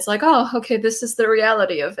from. And it's like, oh, okay, this is the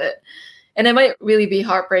reality of it. And it might really be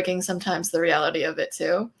heartbreaking sometimes, the reality of it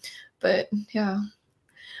too. But yeah.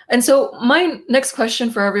 And so my next question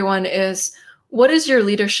for everyone is, what is your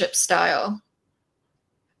leadership style?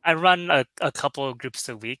 I run a couple of groups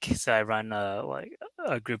a week. So I run like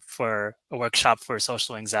a group for a workshop for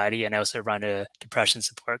social anxiety, and I also run a depression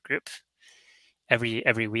support group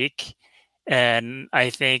every week. And I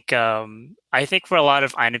think for a lot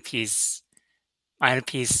of INFPs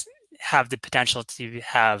have the potential to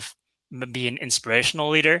be an inspirational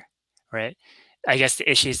leader, right? I guess the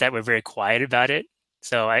issue is that we're very quiet about it.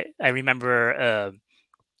 So I remember a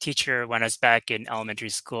teacher when I was back in elementary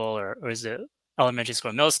school, or was it elementary school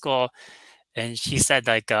or middle school, and she said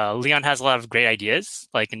like Leon has a lot of great ideas,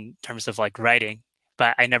 like in terms of like writing,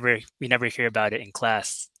 but we never hear about it in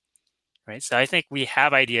class, right? So I think we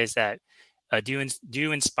have ideas that do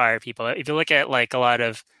inspire people. If you look at like a lot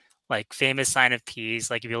of like famous INFPs,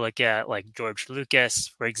 like if you look at like George Lucas,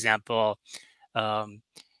 for example,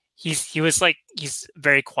 he's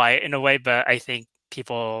very quiet in a way, but I think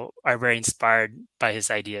people are very inspired by his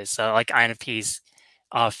ideas. So like INFPs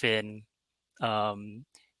often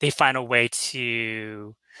they find a way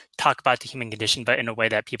to talk about the human condition, but in a way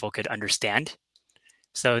that people could understand.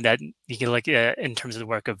 So that you can look at in terms of the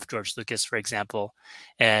work of George Lucas, for example,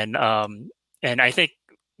 and I think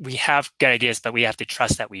we have good ideas, but we have to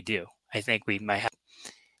trust that we do. I think we might have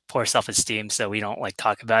poor self-esteem, so we don't like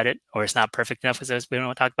talk about it, or it's not perfect enough, so we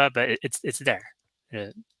don't talk about it, but it's there.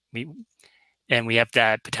 We have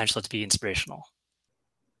that potential to be inspirational.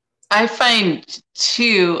 I find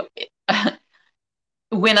too,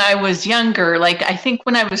 when I was younger, like I think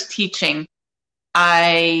when I was teaching,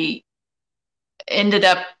 I ended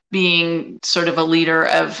up being sort of a leader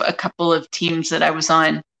of a couple of teams that I was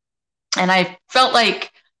on. And I felt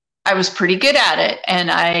like I was pretty good at it.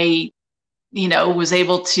 And I, was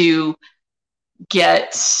able to I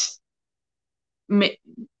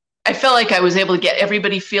felt like I was able to get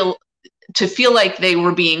everybody feel like they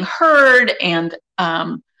were being heard, and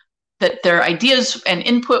that their ideas and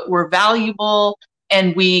input were valuable,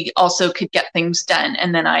 and we also could get things done.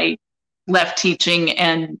 And then I left teaching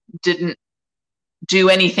and didn't do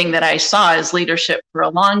anything that I saw as leadership for a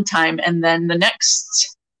long time. And then the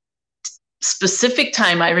next specific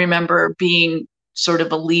time I remember being sort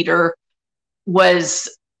of a leader was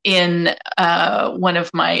in one of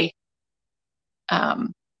my,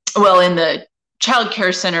 in the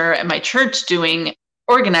childcare center at my church, doing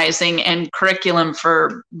organizing and curriculum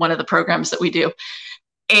for one of the programs that we do.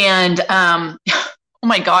 And oh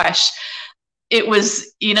my gosh, it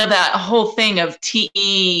was, that whole thing of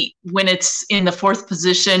TE when it's in the fourth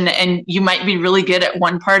position and you might be really good at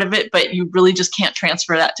one part of it, but you really just can't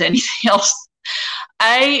transfer that to anything else.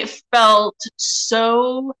 I felt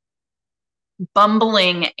so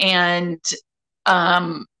bumbling and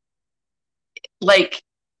and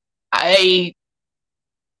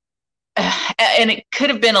it could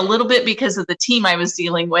have been a little bit because of the team I was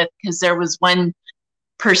dealing with, because there was one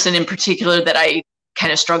person in particular that I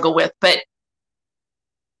kind of struggle with. But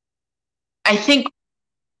I think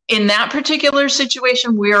in that particular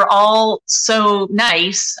situation, we're all so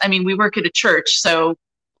nice. I mean, we work at a church, so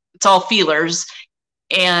it's all feelers.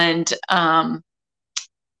 And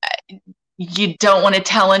you don't want to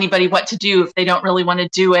tell anybody what to do if they don't really want to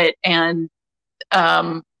do it. And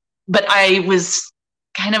but I was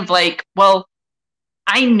kind of like, well,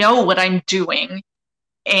 I know what I'm doing.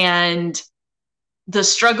 And the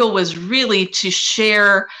struggle was really to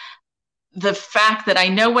share the fact that I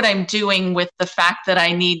know what I'm doing with the fact that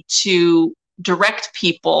I need to direct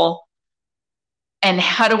people. And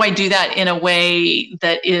how do I do that in a way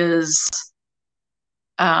that is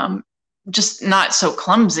just not so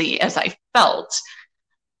clumsy as I felt?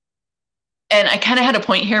 And I kind of had a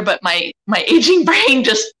point here, but my aging brain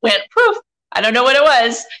just went poof. I don't know what it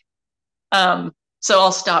was. So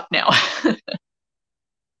I'll stop now.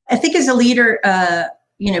 I think as a leader,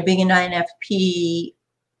 being an INFP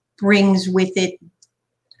brings with it,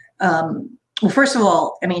 well, first of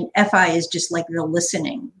all, I mean, FI is just like the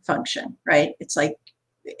listening function, right? It's like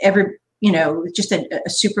just a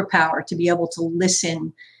superpower to be able to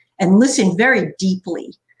listen and listen very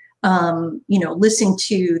deeply. Listen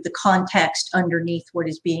to the context underneath what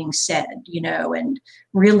is being said, and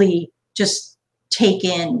really just take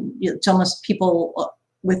in. It's almost people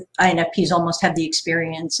with INFPs almost have the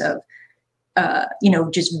experience of,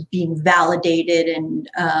 just being validated and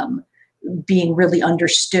being really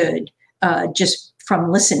understood just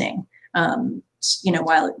from listening.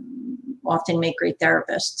 While often make great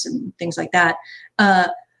therapists and things like that.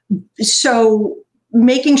 So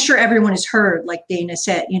making sure everyone is heard, like Dana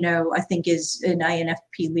said, I think is an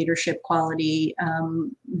INFP leadership quality.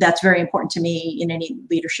 That's very important to me in any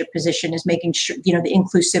leadership position, is making sure, the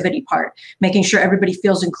inclusivity part, making sure everybody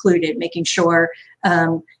feels included, making sure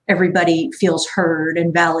everybody feels heard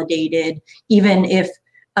and validated, even if,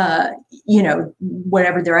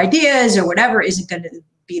 whatever their idea is or whatever isn't going to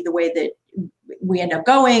be the way that we end up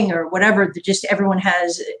going or whatever. Just everyone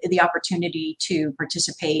has the opportunity to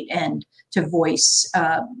participate and to voice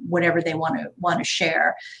whatever they want to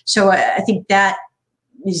share. So I think that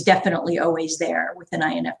is definitely always there with an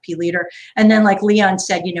INFP leader. And then, like Leon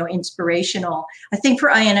said, inspirational. I think for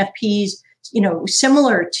INFPs,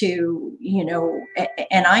 similar to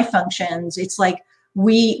NI functions, it's like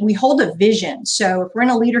we hold a vision. So if we're in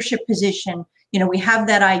a leadership position, we have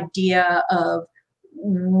that idea of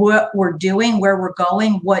what we're doing, where we're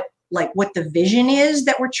going, what the vision is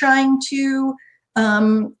that we're trying to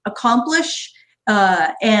accomplish.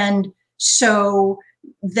 And so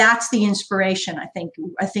that's the inspiration. I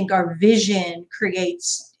think our vision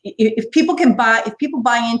creates, if people buy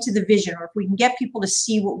into the vision, or if we can get people to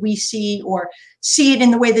see what we see or see it in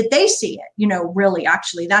the way that they see it, really,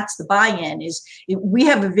 actually, that's the buy-in. Is we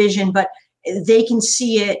have a vision, but they can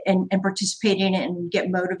see it and participate in it and get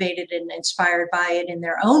motivated and inspired by it in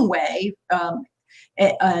their own way,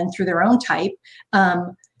 and through their own type,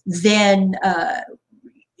 then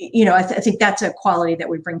I think that's a quality that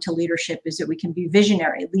we bring to leadership, is that we can be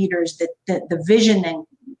visionary leaders, that the vision then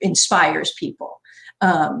inspires people.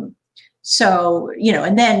 And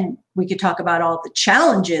then we could talk about all the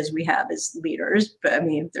challenges we have as leaders, but I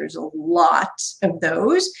mean, there's a lot of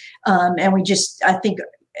those. And I think,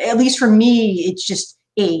 at least for me, it's just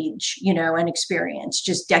age, and experience,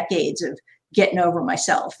 just decades of getting over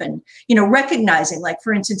myself and, recognizing, like,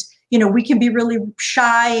 for instance, we can be really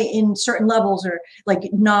shy in certain levels, or like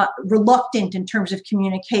not reluctant in terms of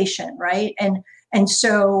communication. Right. And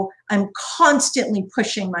so I'm constantly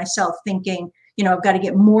pushing myself, thinking, I've got to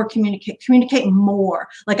get more communicate more.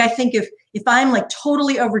 Like, I think if I'm like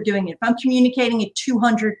totally overdoing it, if I'm communicating at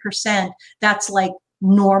 200%, that's like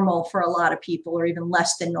normal for a lot of people, or even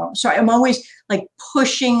less than normal. So I'm always like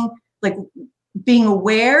pushing, like being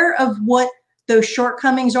aware of what those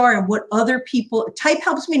shortcomings are and what other people type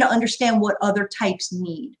helps me to understand what other types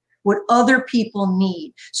need, what other people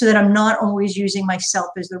need, so that I'm not always using myself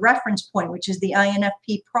as the reference point, which is the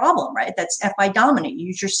INFP problem, right? That's FI dominant. You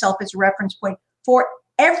use yourself as a reference point for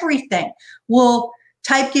everything. Well,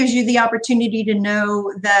 type gives you the opportunity to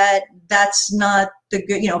know that that's not the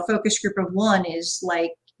good, focus group of one is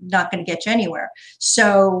like not going to get you anywhere.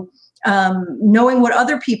 So knowing what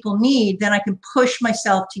other people need, then I can push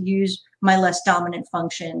myself to use my less dominant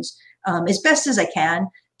functions as best as I can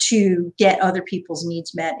to get other people's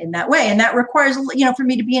needs met in that way. And that requires, for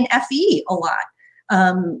me to be an FE a lot.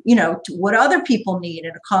 what other people need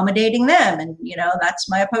and accommodating them. And, that's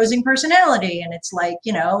my opposing personality. And it's like,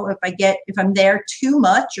 if I'm there too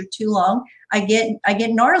much or too long, I get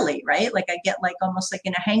gnarly, right? Like I get like almost like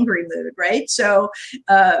in a hangry mood, right? So,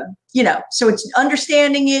 so it's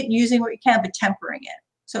understanding it, using what you can, but tempering it.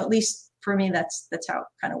 So at least for me, that's how it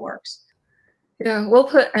kind of works. Yeah, we'll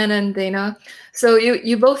put Anna and Dana. So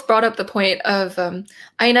you both brought up the point of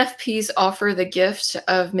INFPs offer the gift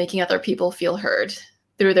of making other people feel heard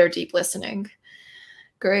through their deep listening.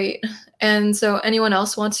 Great. And so anyone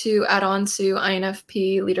else want to add on to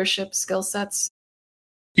INFP leadership skill sets?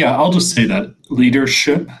 Yeah, I'll just say that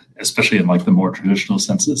leadership, especially in like the more traditional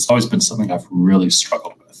sense, it's always been something I've really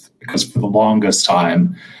struggled with, because for the longest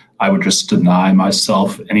time, I would just deny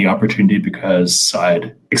myself any opportunity because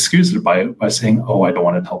I'd excuse it by saying, oh, I don't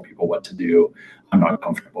want to tell people what to do. I'm not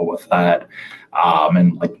comfortable with that.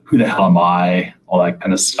 And like, who the hell am I? All that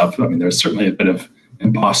kind of stuff. I mean, there's certainly a bit of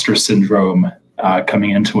imposter syndrome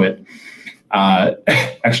coming into it.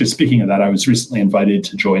 Actually, speaking of that, I was recently invited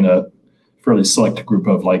to join a fairly select group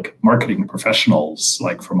of like marketing professionals,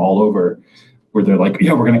 like from all over, where they're like,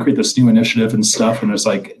 yeah, we're going to create this new initiative and stuff. And it's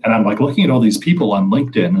like, and I'm like looking at all these people on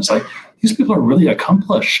LinkedIn. And it's like, these people are really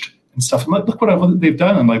accomplished and stuff. I'm like, look what they've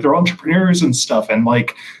done. And like, they're entrepreneurs and stuff. And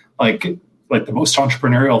like the most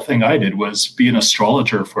entrepreneurial thing I did was be an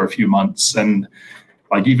astrologer for a few months. And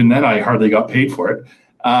like, even then I hardly got paid for it.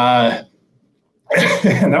 And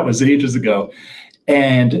that was ages ago.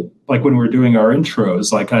 And like when we were doing our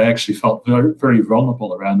intros, like I actually felt very, very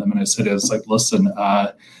vulnerable around them. And I said, it's like, listen,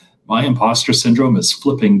 my imposter syndrome is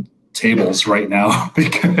flipping tables right now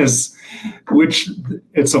which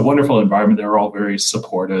it's a wonderful environment. They're all very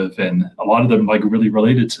supportive, and a lot of them like really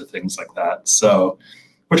related to things like that. So,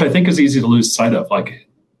 which I think is easy to lose sight of. Like,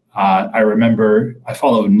 I remember I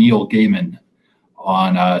follow Neil Gaiman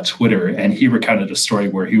on Twitter, and he recounted a story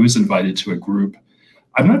where he was invited to a group.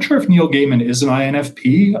 I'm not sure if Neil Gaiman is an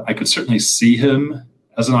INFP. I could certainly see him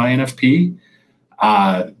as an INFP,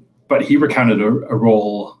 but he recounted a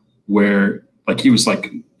role where like he was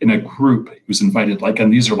like in a group, he was invited, like,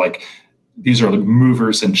 and these are like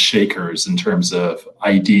movers and shakers in terms of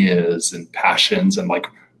ideas and passions and like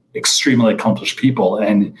extremely accomplished people.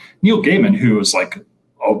 And Neil Gaiman, who is like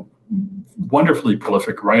a wonderfully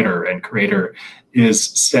prolific writer and creator, is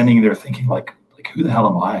standing there thinking like who the hell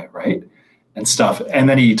am I, right? And stuff. And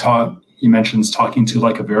then he mentions talking to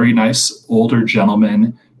like a very nice older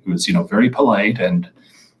gentleman who was, very polite and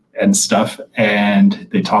stuff. And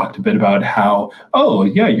they talked a bit about how, oh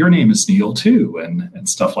yeah, your name is Neil too, and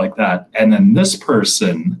stuff like that. And then this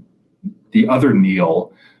person, the other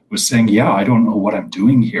Neil, was saying, yeah, I don't know what I'm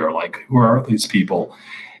doing here. Like, who are these people?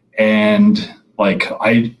 And like,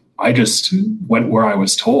 I just went where I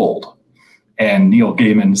was told. And Neil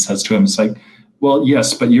Gaiman says to him, it's like, well,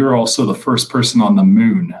 yes, but you're also the first person on the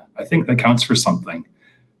moon. I think that counts for something.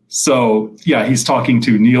 So yeah, he's talking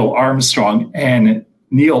to Neil Armstrong, and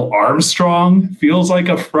Neil Armstrong feels like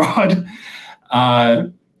a fraud.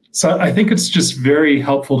 So I think it's just very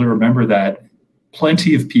helpful to remember that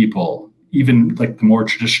plenty of people, even like the more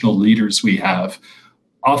traditional leaders we have,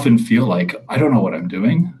 often feel like, I don't know what I'm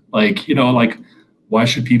doing. Like, like, why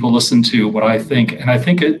should people listen to what I think? And I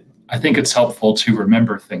think it's helpful to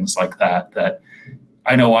remember things like that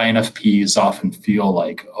I know INFPs often feel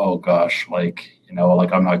like, oh gosh, like,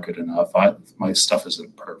 like I'm not good enough. My stuff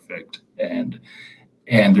isn't perfect. And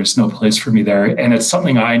there's no place for me there. And it's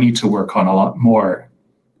something I need to work on a lot more.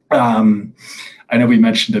 I know we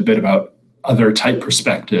mentioned a bit about other type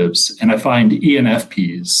perspectives, and I find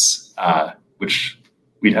ENFPs, which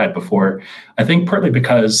we'd had before, I think partly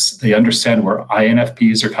because they understand where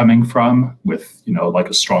INFPs are coming from with, like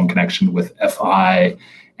a strong connection with FI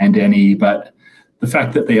and NE, but the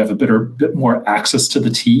fact that they have a bit more access to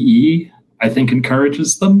the TE, I think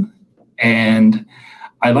encourages them. And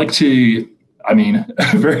I like to, a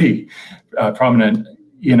very prominent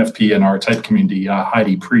ENFP in our type community,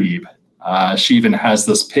 Heidi Priebe, she even has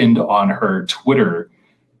this pinned on her Twitter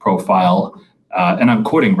profile, and I'm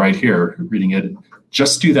quoting right here, reading it,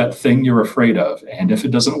 "Just do that thing you're afraid of, and if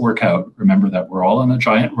it doesn't work out, remember that we're all on a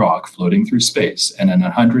giant rock floating through space, and in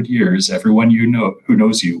 100 years, everyone who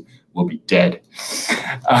knows you will be dead,"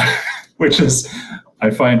 which is,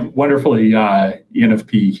 I find, wonderfully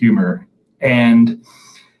ENFP humor. And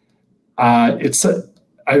I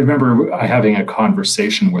remember having a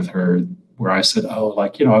conversation with her where I said, oh,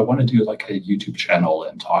 like, I want to do like a YouTube channel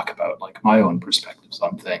and talk about like my own perspectives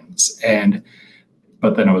on things.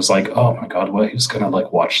 But then it was like, oh my God, well, who's going to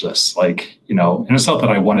like watch this? Like, and it's not that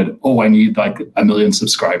I wanted, I need like 1 million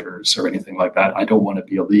subscribers or anything like that. I don't want to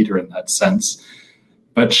be a leader in that sense.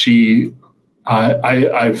 But she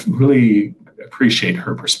I really appreciate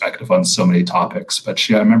her perspective on so many topics, but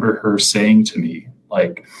I remember her saying to me,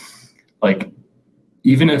 like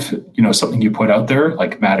even if something you put out there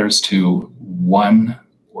like matters to 1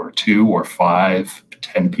 or 2 or 5,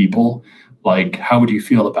 10 people, like how would you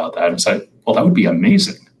feel about that? And it's like, well, that would be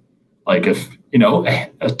amazing. Like if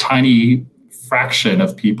a tiny fraction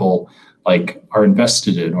of people like are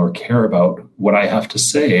invested in or care about what I have to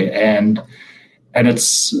say, and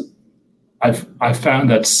it's I've found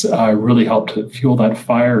that's really helped to fuel that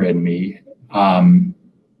fire in me,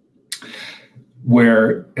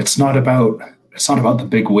 where it's not about the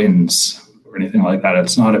big wins or anything like that.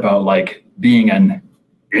 It's not about like being an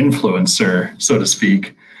influencer, so to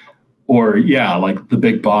speak, or like the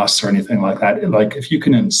big boss or anything like that. Like if you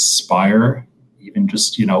can inspire even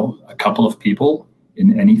just a couple of people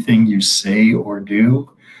in anything you say or do,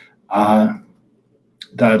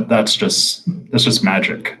 that's just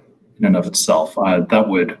magic in and of itself. That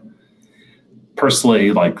would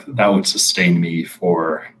personally, that would sustain me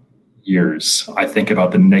for years. I think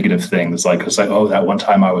about the negative things, like it's like, oh, that one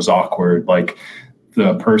time I was awkward, like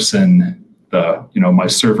the person, my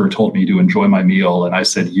server told me to enjoy my meal and I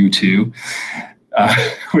said you too,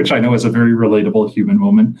 which I know is a very relatable human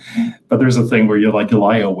moment. But there's a thing where you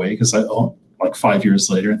lie awake because like 5 years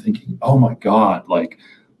later and thinking, oh my God, like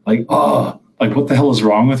what the hell is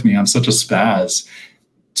wrong with me? I'm such a spaz.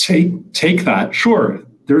 Take that. Sure,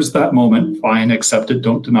 there's that moment. Fine, accept it.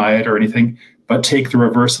 Don't deny it or anything. But take the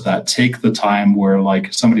reverse of that. Take the time where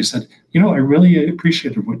like somebody said, I really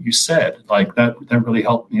appreciated what you said. Like that really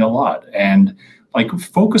helped me a lot. And like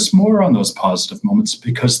focus more on those positive moments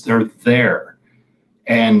because they're there.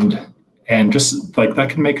 And just like that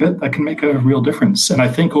can make a real difference. And I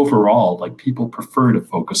think overall, like people prefer to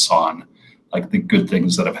focus on like the good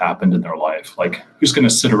things that have happened in their life. Like who's going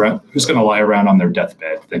to lie around on their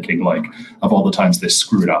deathbed thinking like of all the times they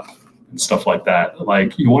screwed up and stuff like that.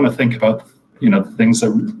 Like you want to think about, the things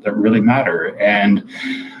that really matter. And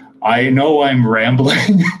I know I'm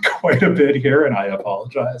rambling quite a bit here and I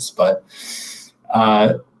apologize, but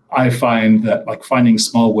I find that like finding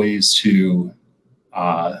small ways to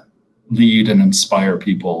lead and inspire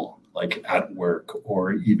people like at work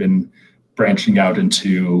or even branching out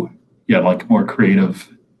into like more creative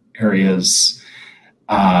areas.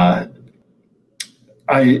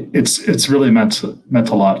 It's really meant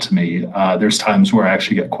a lot to me. There's times where I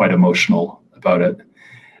actually get quite emotional about it,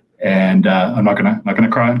 and I'm not gonna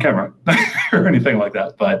cry on camera or anything like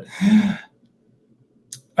that. But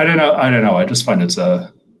I don't know. I just find it's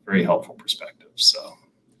a very helpful perspective. So,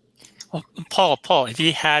 well, Paul, if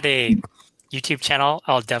you had a YouTube channel,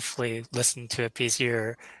 I'll definitely listen to it because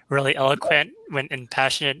you're really eloquent and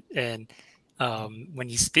passionate and when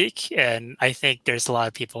you speak, and I think there's a lot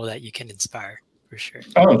of people that you can inspire for sure.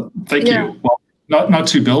 Oh, thank you. Well, not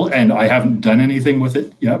to Bill, and I haven't done anything with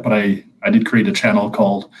it yet, but I did create a channel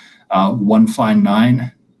called One Fine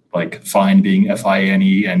 9, like fine being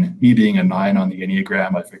FINE and me being a 9 on the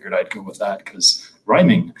Enneagram. I figured I'd go with that because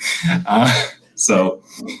rhyming. So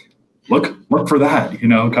look for that,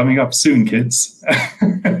 coming up soon, kids.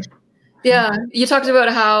 Yeah, you talked about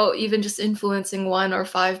how even just influencing 1 or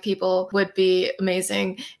 5 people would be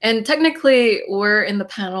amazing. And technically, we're in the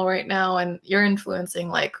panel right now, and you're influencing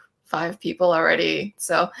like 5 people already.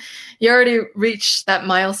 So you already reached that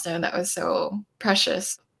milestone that was so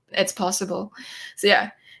precious. It's possible. So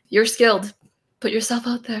yeah, you're skilled. Put yourself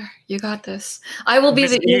out there. You got this. I will be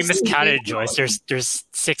You miscounted, Joyce. There's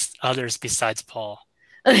 6 others besides Paul.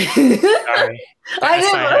 Sorry.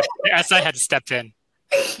 I had to step in.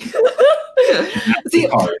 See,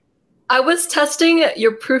 I was testing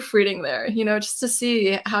your proofreading there, just to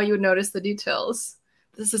see how you would notice the details.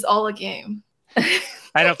 This is all a game.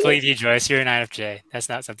 I don't believe you, Joyce. You're an INFJ. That's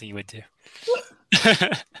not something you would do.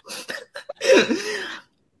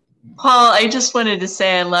 Paul, I just wanted to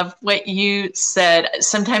say I love what you said.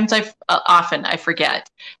 Sometimes often I forget,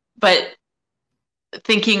 but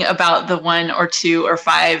thinking about the 1 or 2 or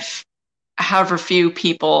 5, however few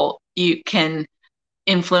people you can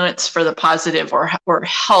influence for the positive or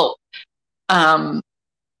help.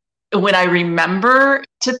 When I remember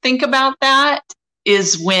to think about that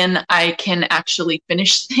is when I can actually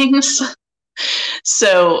finish things.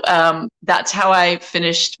 So that's how I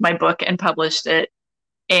finished my book and published it.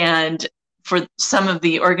 And for some of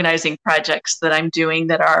the organizing projects that I'm doing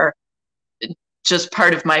that are just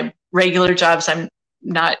part of my regular jobs, I'm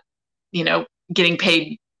not, getting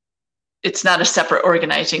paid. It's not a separate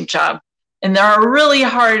organizing job. And they're really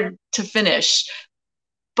hard to finish.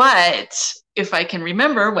 But if I can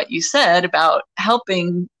remember what you said about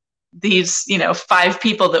helping these, 5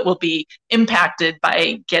 people that will be impacted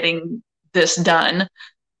by getting this done,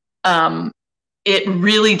 it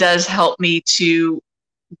really does help me to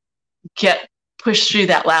push through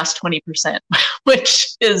that last 20%, which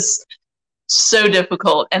is so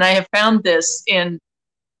difficult. And I have found this in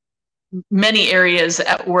many areas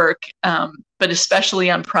at work, but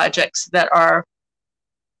especially on projects that are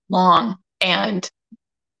long and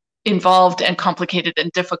involved and complicated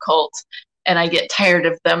and difficult, and I get tired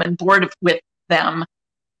of them and bored with them.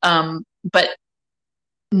 But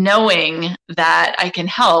knowing that I can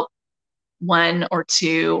help one or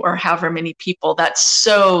two or however many people, that's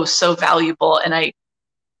so, so valuable. And I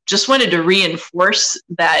just wanted to reinforce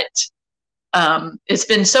that it's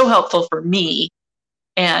been so helpful for me.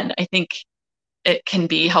 And I think it can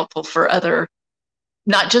be helpful for other,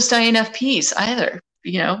 not just INFPs either,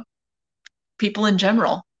 people in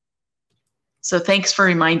general. So thanks for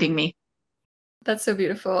reminding me. That's so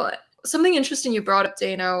beautiful. Something interesting you brought up,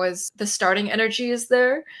 Dana, was the starting energy is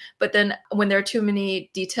there, but then when there are too many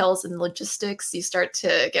details and logistics, you start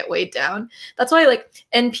to get weighed down. That's why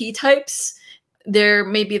NP types, there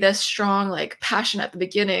may be this strong passion at the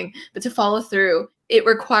beginning, but to follow through, it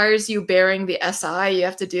requires you bearing the SI. You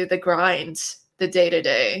have to do the grind, the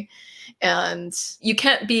day-to-day. And you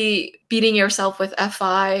can't be beating yourself with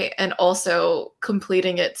FI and also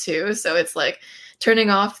completing it too. So it's turning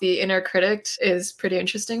off the inner critic is pretty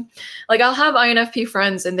interesting. I'll have INFP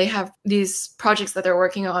friends and they have these projects that they're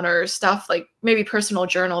working on or stuff maybe personal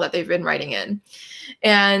journal that they've been writing in.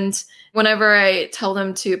 And whenever I tell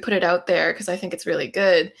them to put it out there, because I think it's really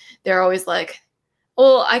good, they're always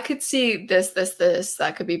well, I could see this,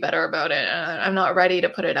 that could be better about it. I'm not ready to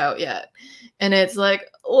put it out yet. And it's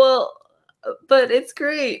well, but it's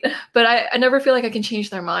great. But I never feel like I can change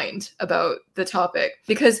their mind about the topic,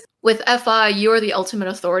 because with FI, you are the ultimate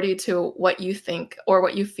authority to what you think or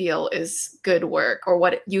what you feel is good work or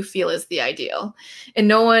what you feel is the ideal. And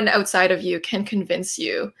no one outside of you can convince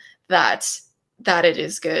you that it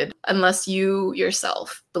is good unless you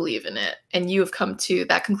yourself believe in it and you have come to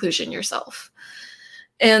that conclusion yourself.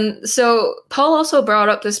 And so Paul also brought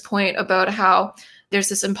up this point about how there's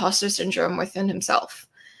this imposter syndrome within himself.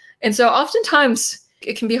 And so oftentimes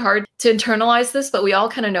it can be hard to internalize this, but we all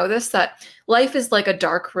kind of know this, that life is like a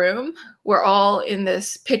dark room. We're all in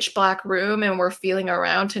this pitch black room and we're feeling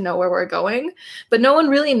around to know where we're going, but no one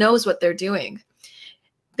really knows what they're doing.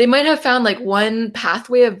 They might have found one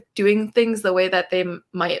pathway of doing things the way that they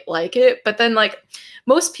might like it, but then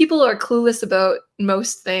most people are clueless about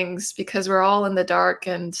most things because we're all in the dark.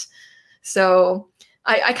 And so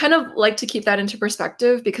I kind of like to keep that into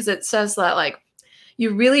perspective, because it says that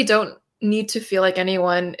you really don't need to feel like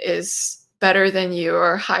anyone is better than you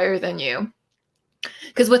or higher than you.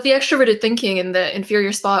 Because with the extroverted thinking in the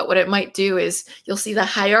inferior spot, what it might do is you'll see the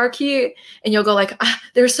hierarchy and you'll go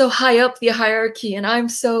they're so high up the hierarchy and I'm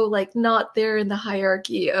so not there in the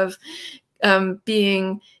hierarchy of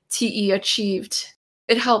being TE achieved.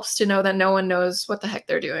 It helps to know that no one knows what the heck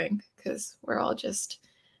they're doing, because we're all just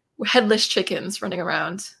headless chickens running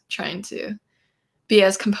around trying to be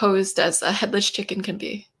as composed as a headless chicken can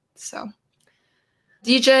be. So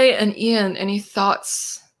DJ and Ian, any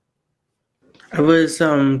thoughts? I was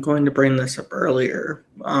going to bring this up earlier,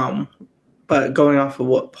 but going off of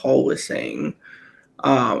what Paul was saying,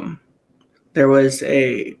 there was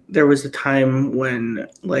a time when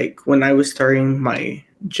I was starting my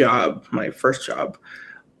job, my first job,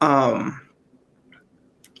 I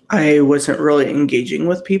wasn't really engaging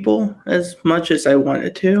with people as much as I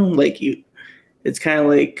wanted to. It's kind of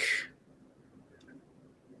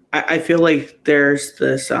I feel like there's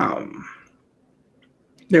this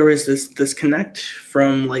there was this disconnect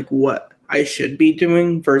from what I should be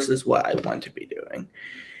doing versus what I want to be doing.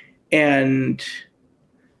 And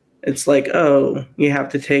it's oh, you have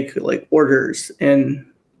to take orders and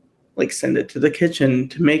send it to the kitchen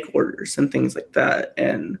to make orders and things like that.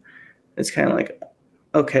 And it's kind of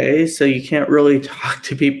okay, so you can't really talk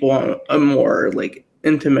to people on a more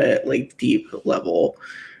intimate, deep level.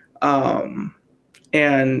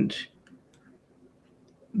 And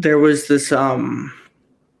there was this,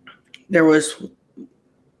 there was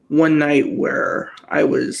one night where I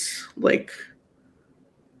was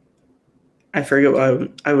I forget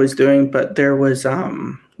what I was doing, but there was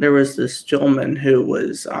this gentleman who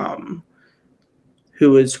was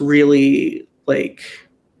really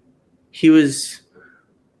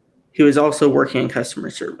he was also working in customer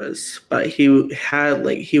service, but he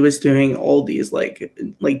was doing all these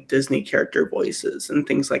Disney character voices and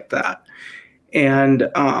things like that. And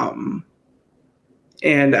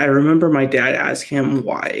I remember my dad asking him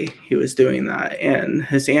why he was doing that. And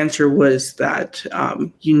his answer was that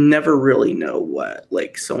you never really know what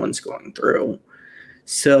someone's going through.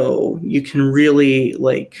 So you can really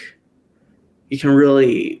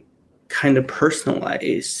kind of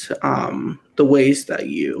personalize the ways that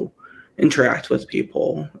you interact with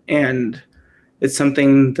people. And it's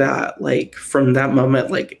something that, like, from that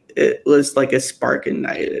moment, like, it was like a spark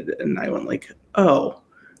ignited, and I went like, oh,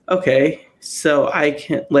 okay, so I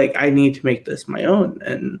need to make this my own,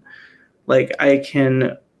 and like I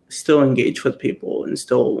can still engage with people and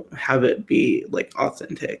still have it be like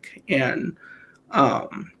authentic. And I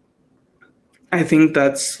think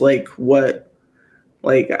that's like what,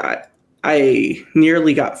 like, I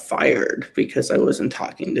nearly got fired because I wasn't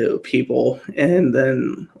talking to people and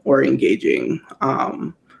then or engaging.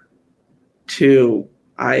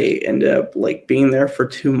 I ended up like being there for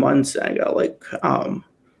 2 months, and I got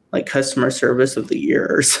like customer service of the year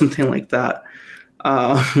or something like that,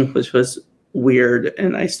 which was weird,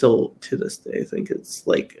 and I still to this day think it's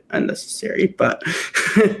like unnecessary, but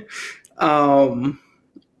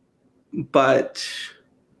but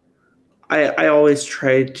I always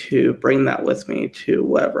try to bring that with me to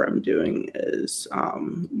whatever I'm doing. Is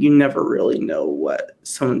you never really know what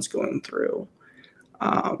someone's going through.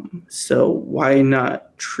 So why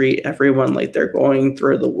not treat everyone like they're going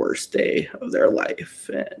through the worst day of their life,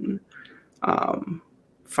 and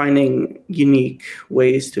finding unique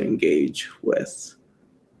ways to engage with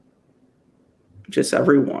just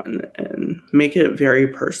everyone and make it very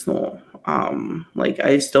personal. Like,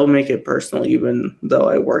 I still make it personal even though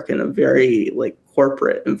I work in a very like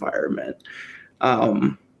corporate environment.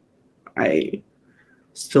 I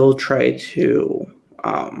still try to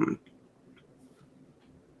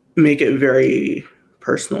make it very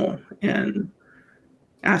personal and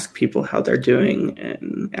ask people how they're doing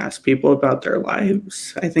and ask people about their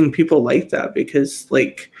lives. I think people like that because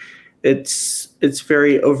like it's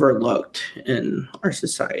very overlooked in our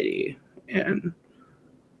society, and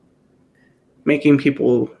making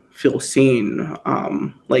people feel seen.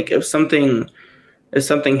 Like if something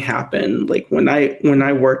happened, like when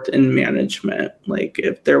I worked in management, like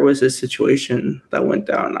if there was a situation that went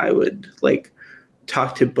down, I would like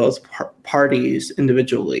talk to both parties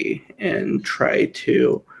individually and try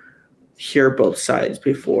to hear both sides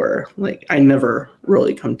before, like, I never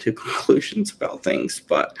really come to conclusions about things,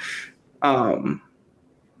 but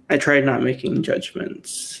I try not making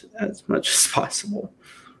judgments as much as possible.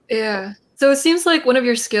 Yeah. So it seems like one of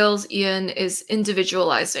your skills, Ian, is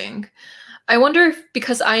individualizing. I wonder if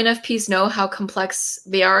because INFPs know how complex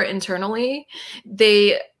they are internally,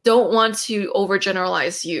 they don't want to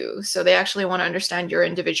overgeneralize you. So they actually want to understand your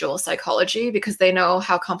individual psychology because they know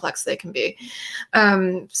how complex they can be.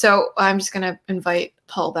 So I'm just going to invite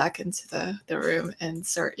Paul back into the room and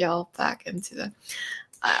insert y'all back into the...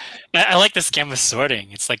 I like this game of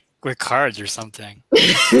sorting. It's like we're cards or something.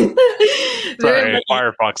 Sorry,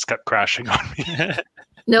 Firefox kept crashing on me.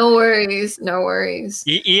 No worries, no worries.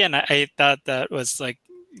 Ian, I thought that was like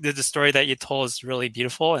the story that you told is really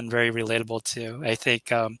beautiful and very relatable too. I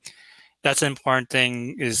think that's an important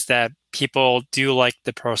thing, is that people do like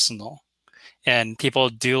the personal, and people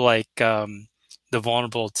do like the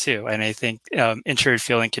vulnerable too. And I think introverted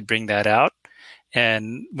feeling could bring that out.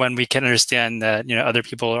 And when we can understand that, you know, other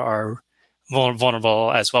people are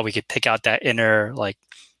vulnerable as well, we could pick out that inner like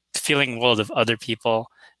feeling world of other people,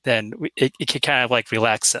 then it could kind of like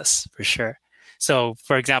relax us for sure. So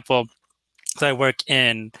for example, so I work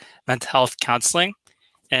in mental health counseling,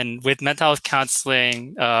 and with mental health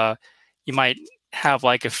counseling, you might have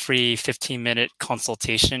like a free 15-minute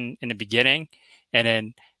consultation in the beginning. And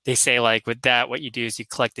then they say like with that, what you do is you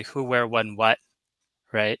collect the who, where, when, what,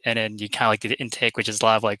 right? And then you kind of like do the intake, which is a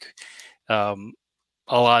lot of like a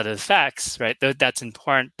lot of the facts, right? That's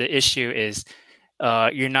important. The issue is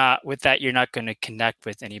you're not going to connect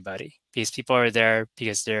with anybody, because people are there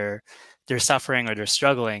because they're suffering or they're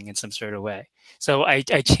struggling in some sort of way. So I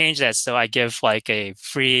change that. So I give like a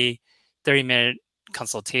free 30-minute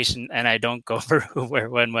consultation, and I don't go over who, where,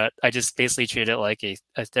 when, what. I just basically treat it like a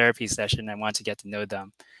therapy session. I want to get to know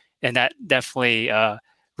them. And that definitely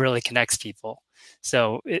really connects people.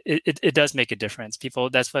 So it does make a difference.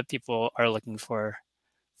 That's what people are looking for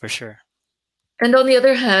sure. And on the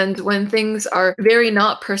other hand, when things are very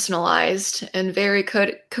not personalized and very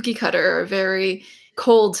cookie cutter, or very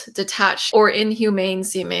cold, detached, or inhumane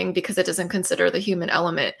seeming because it doesn't consider the human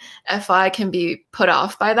element, FI can be put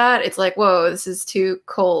off by that. It's like, whoa, this is too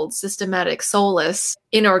cold, systematic, soulless,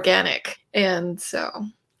 inorganic. And so,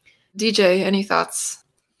 DJ, any thoughts?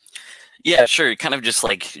 Yeah, sure. Kind of just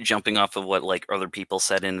like jumping off of what like other people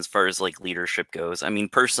said in as far as like leadership goes. I mean,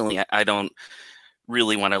 personally, I don't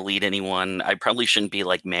really want to lead anyone. I probably shouldn't be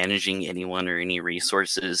like managing anyone or any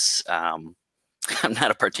resources. I'm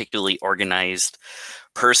not a particularly organized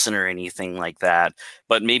person or anything like that,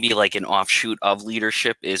 but maybe like an offshoot of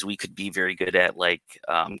leadership is we could be very good at like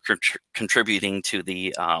contributing to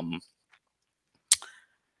the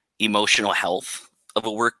emotional health of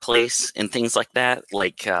a workplace and things like that.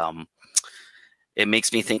 Like it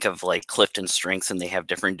makes me think of like Clifton Strengths, and they have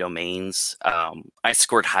different domains. I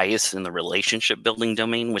scored highest in the relationship building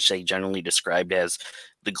domain, which they generally described as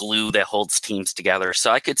the glue that holds teams together.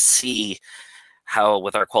 So I could see how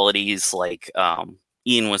with our qualities, like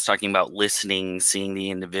Ian was talking about, listening, seeing the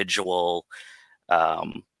individual,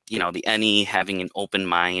 the NE having an open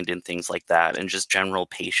mind and things like that, and just general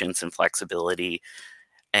patience and flexibility,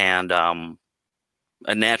 and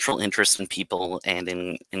a natural interest in people and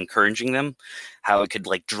in encouraging them, how it could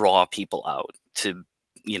like draw people out to,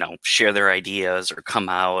 share their ideas or come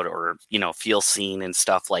out or, feel seen and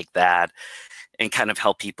stuff like that, and kind of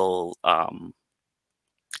help people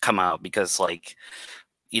come out, because like,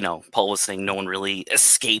 Paul was saying, no one really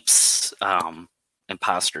escapes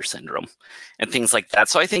imposter syndrome and things like that.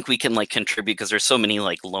 So I think we can like contribute, because there's so many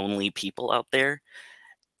like lonely people out there.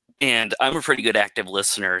 And I'm a pretty good active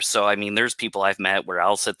listener. So, I mean, there's people I've met where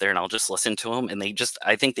I'll sit there and I'll just listen to them. And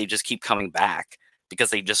I think they just keep coming back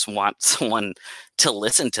because they just want someone to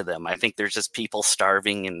listen to them. I think there's just people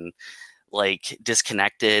starving and like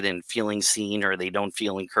disconnected and feeling seen, or they don't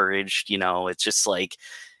feel encouraged. It's just like,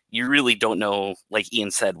 you really don't know, like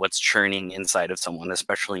Ian said, what's churning inside of someone,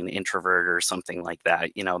 especially an introvert or something like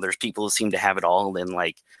that. There's people who seem to have it all, and then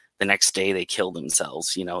like the next day they kill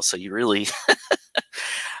themselves, so you really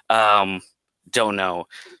don't know.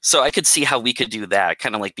 So I could see how we could do that,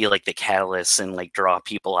 kind of like be like the catalyst and like draw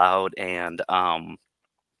people out, and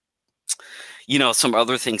some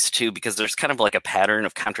other things too, because there's kind of like a pattern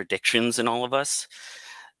of contradictions in all of us.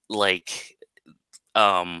 Like,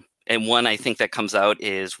 and one I think that comes out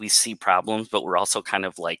is we see problems, but we're also kind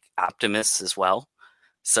of like optimists as well.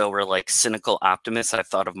 So we're like cynical optimists. I've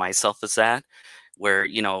thought of myself as that, where,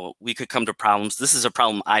 we could come to problems. This is a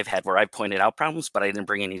problem I've had where I pointed out problems, but I didn't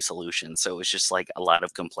bring any solutions. So it was just like a lot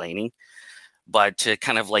of complaining. But to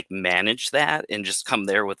kind of like manage that and just come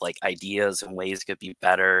there with like ideas and ways it could be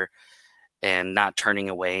better and not turning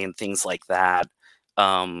away and things like that,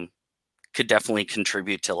 could definitely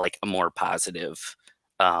contribute to like a more positive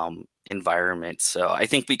environment. So I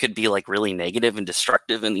think we could be like really negative and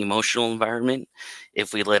destructive in the emotional environment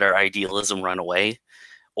if we let our idealism run away,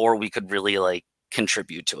 or we could really like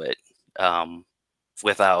contribute to it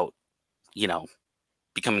without,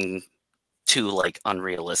 becoming too like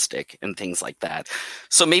unrealistic and things like that.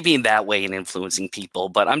 So maybe in that way in influencing people,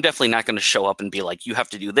 but I'm definitely not going to show up and be like, you have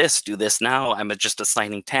to do this now. I'm just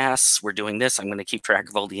assigning tasks. We're doing this. I'm going to keep track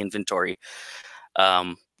of all the inventory.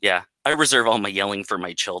 Yeah, I reserve all my yelling for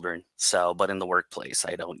my children. So, but in the workplace,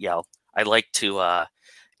 I don't yell. I like to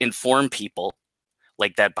inform people,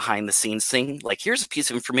 like that behind the scenes thing. Like, here's a piece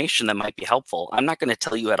of information that might be helpful. I'm not going to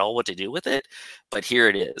tell you at all what to do with it, but here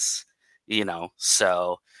it is,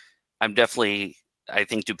 So I'm definitely, I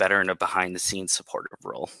think, do better in a behind the scenes supportive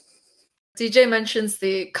role. DJ mentions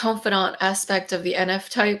the confidant aspect of the NF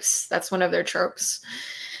types. That's one of their tropes.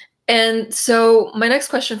 And so my next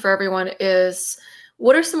question for everyone is,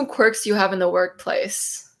 what are some quirks you have in the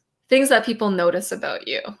workplace? Things that people notice about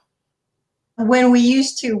you? When we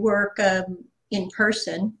used to work in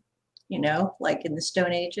person, like in the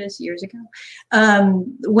Stone Ages years ago,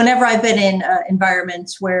 whenever I've been in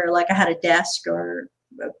environments where like I had a desk or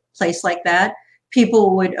a place like that,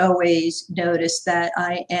 people would always notice that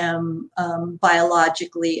I am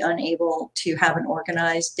biologically unable to have an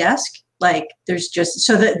organized desk. Like there's just,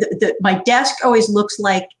 so that my desk always looks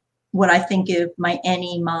like what I think of my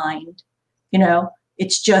NE mind,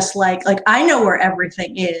 it's just like I know where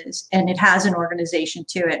everything is and it has an organization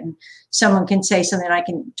to it, and someone can say something, I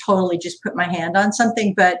can totally just put my hand on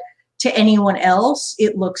something, but to anyone else,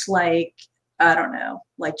 it looks like, I don't know,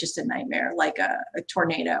 like just a nightmare, like a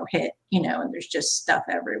tornado hit, and there's just stuff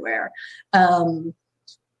everywhere.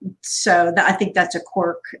 So I think that's a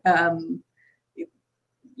quirk.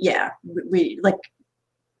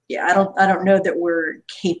 I don't know that we're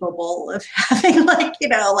capable of having and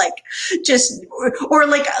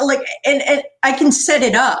I can set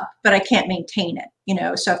it up, but I can't maintain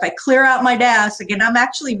it, so if I clear out my desk again,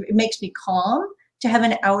 it makes me calm to have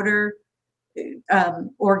an outer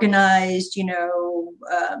organized,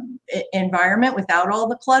 environment without all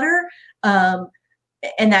the clutter.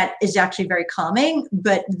 And that is actually very calming,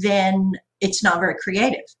 but then it's not very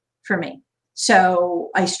creative for me. So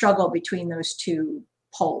I struggle between those two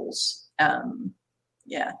poles.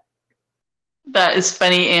 Yeah. That is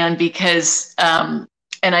funny, Anne, because, and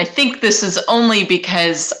I think this is only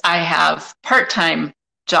because I have part-time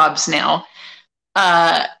jobs now,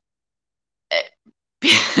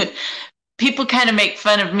 people kind of make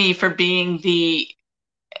fun of me for being the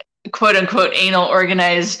quote unquote anal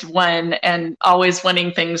organized one and always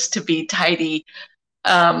wanting things to be tidy.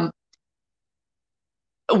 When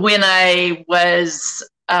I was,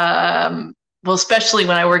 well, especially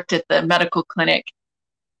when I worked at the medical clinic,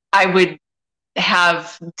 I would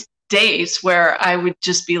have days where I would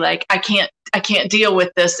just be like, I can't deal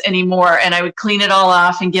with this anymore. And I would clean it all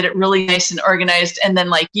off and get it really nice and organized. And then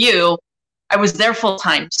like you, I was there full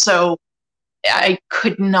time. So I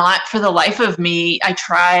could not for the life of me. I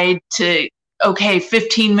tried to, okay,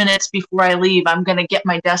 15 minutes before I leave, I'm going to get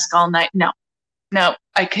my desk all night. No,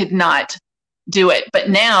 I could not do it. But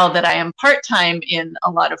now that I am part-time in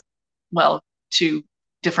a lot of, well, 2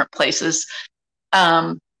 different places,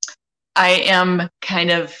 I am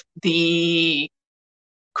kind of the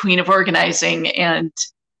queen of organizing, and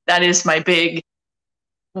that is my big,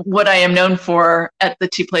 what I am known for at the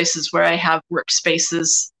 2 places where I have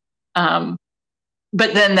workspaces.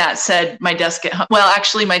 But then that said, my desk at home, well,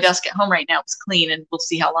 actually my desk at home right now is clean, and we'll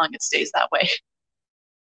see how long it stays that way.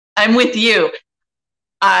 I'm with you.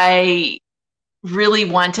 I really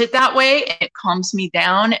want it that way. And it calms me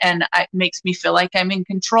down and it makes me feel like I'm in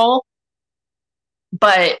control,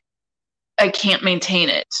 but I can't maintain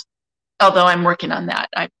it. Although I'm working on that.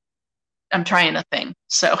 I'm trying a thing.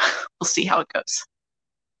 So we'll see how it goes.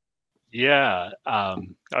 Yeah. I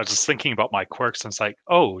was just thinking about my quirks and it's like,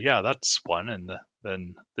 oh yeah, that's one. And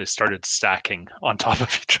then they started stacking on top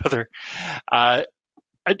of each other. I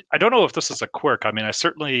don't know if this is a quirk. I mean, I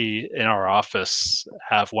certainly in our office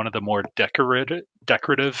have one of the more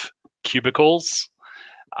decorative cubicles.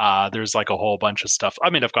 There's like a whole bunch of stuff.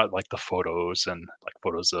 I mean, I've got like the photos and like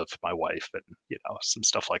photos of my wife and, you know, some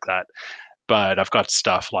stuff like that. But I've got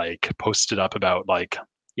stuff like posted up about like,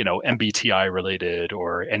 you know, MBTI related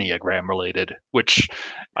or Enneagram related, which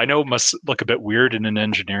I know must look a bit weird in an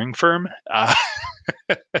engineering firm.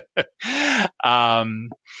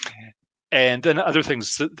 And then other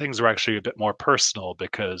things are actually a bit more personal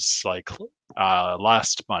because like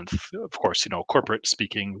last month, of course, you know, corporate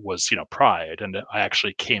speaking was, you know, Pride. And I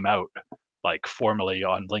actually came out like formally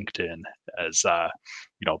on LinkedIn as,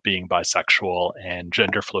 you know, being bisexual and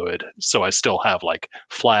gender fluid. So I still have like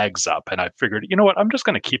flags up and I figured, you know what, I'm just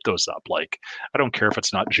going to keep those up. Like, I don't care if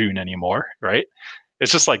it's not June anymore, right?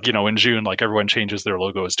 It's just like, you know, in June, like everyone changes their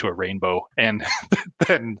logos to a rainbow and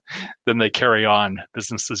then they carry on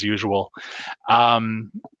business as usual.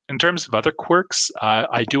 In terms of other quirks,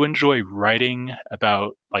 I do enjoy writing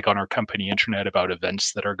about, like on our company internet, about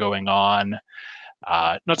events that are going on.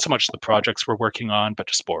 Not so much the projects we're working on, but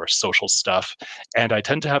just more social stuff. And I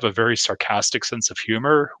tend to have a very sarcastic sense of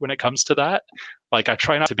humor when it comes to that. Like I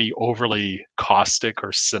try not to be overly caustic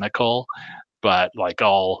or cynical, but like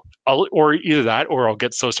I'll or either that or I'll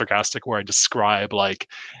get so sarcastic where I describe like,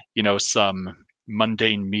 you know, some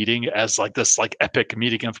mundane meeting as like this like epic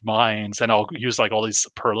meeting of minds, and I'll use like all these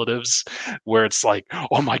superlatives where it's like,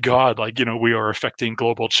 oh my god, like, you know, we are affecting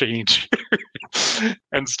global change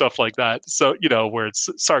and stuff like that. So, you know, where it's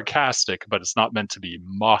sarcastic but it's not meant to be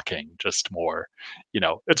mocking, just more, you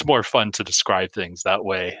know, it's more fun to describe things that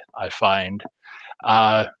way, I find.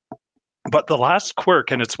 But the last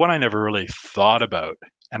quirk, and it's one I never really thought about,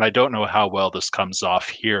 and I don't know how well this comes off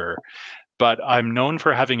here, but I'm known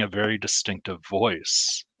for having a very distinctive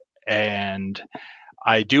voice. And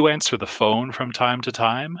I do answer the phone from time to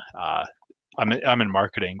time. I'm in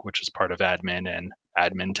marketing, which is part of admin, and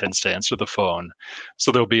admin tends to answer the phone.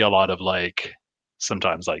 So there'll be a lot of like,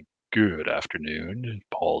 sometimes like, good afternoon,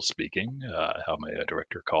 Paul speaking. How may I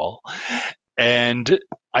direct your call? And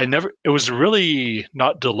it was really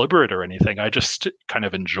not deliberate or anything. I just kind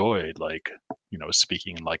of enjoyed like, you know,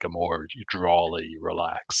 speaking in like a more drawly,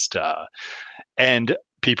 relaxed, and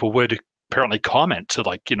people would apparently comment to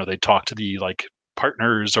like, you know, they talk to the like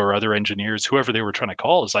partners or other engineers, whoever they were trying to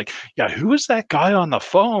call, is like, yeah, who is that guy on the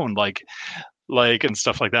phone? Like, and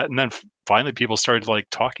stuff like that. And then finally people started like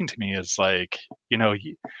talking to me as like, you know,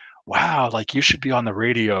 wow, like you should be on the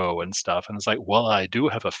radio and stuff. And it's like, well, I do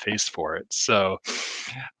have a face for it. So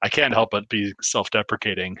I can't help but be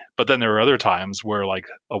self-deprecating. But then there are other times where like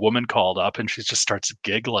a woman called up and she just starts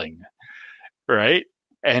giggling, right?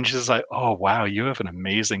 And she's like, oh, wow, you have an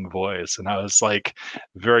amazing voice. And I was like,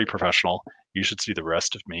 very professional. You should see the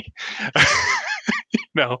rest of me. You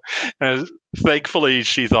know, and thankfully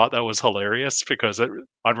she thought that was hilarious because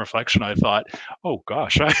on reflection, I thought, oh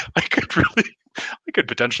gosh, I could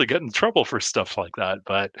potentially get in trouble for stuff like that.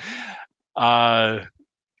 But I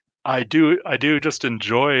do just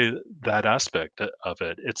enjoy that aspect of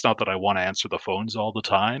it. It's not that I want to answer the phones all the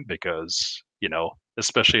time because, you know,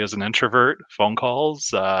 especially as an introvert. Phone calls,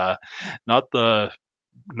 not the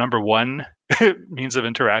number one means of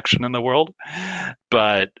interaction in the world,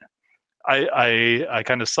 but I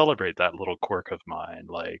kind of celebrate that little quirk of mine,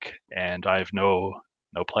 like, and I have no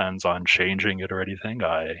plans on changing it or anything.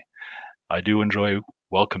 I do enjoy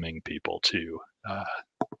welcoming people to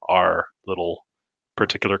our little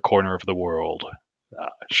particular corner of the world,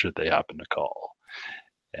 should they happen to call.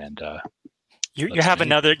 And you have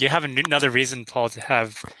another reason, Paul, to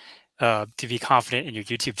have to be confident in your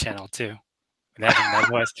YouTube channel too. Having that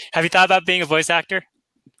voice. Have you thought about being a voice actor?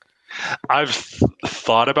 I've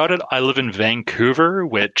thought about it. I live in Vancouver,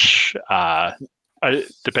 which,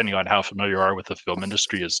 depending on how familiar you are with the film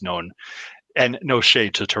industry, is known, and no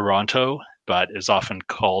shade to Toronto, but is often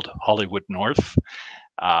called Hollywood North.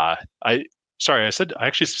 I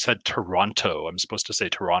actually said Toronto. I'm supposed to say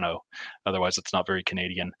Toronto, otherwise it's not very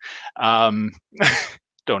Canadian.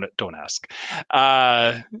 Don't ask.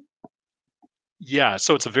 Yeah,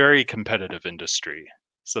 so it's a very competitive industry.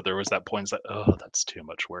 So there was that point that, oh, that's too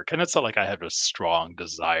much work. And it's not like I have a strong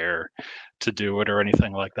desire to do it or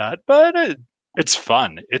anything like that, but it's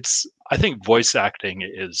fun. I think voice acting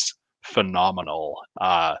is phenomenal.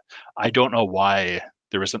 I don't know why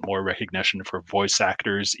there isn't more recognition for voice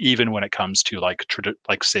actors, even when it comes to like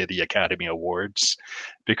say the Academy Awards,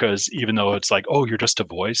 because even though it's like, oh, you're just a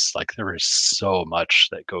voice, like there is so much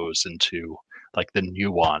that goes into like the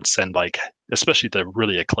nuance, and like especially the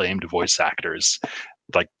really acclaimed voice actors,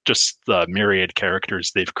 like just the myriad characters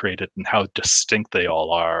they've created and how distinct they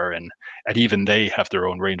all are, and even they have their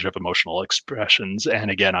own range of emotional expressions. And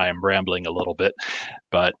again, I am rambling a little bit,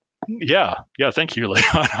 but yeah, thank you, Leon.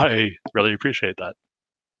 I really appreciate that.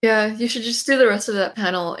 Yeah, you should just do the rest of that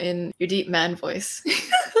panel in your deep man voice.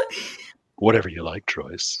 Whatever you like,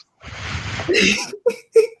 Joyce.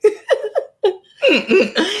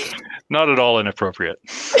 Not at all inappropriate.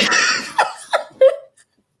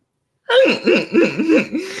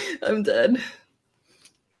 I'm dead.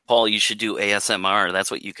 Paul, you should do ASMR.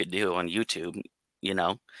 That's what you could do on YouTube. You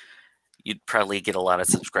know, you'd probably get a lot of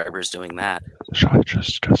subscribers doing that. Should I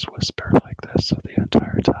just whisper like this the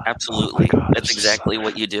entire time? Absolutely. Oh my God, that's exactly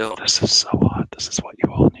what you do. This is so hot. This is what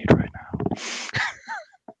you all need right now.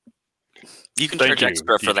 You can charge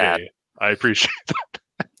extra for that. I appreciate that.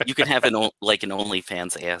 You can have an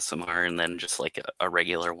OnlyFans ASMR and then just like a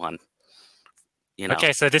regular one. You know?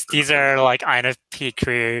 Okay, so these are like INFP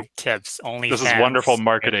career tips. This is wonderful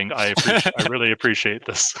marketing. I really appreciate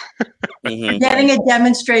this. Mm-hmm. Getting a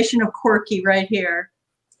demonstration of quirky right here.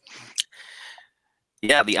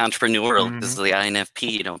 Yeah, the entrepreneurial, this is the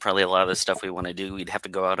INFP. You know, probably a lot of the stuff we want to do, we'd have to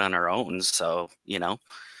go out on our own. So, you know,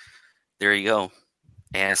 there you go.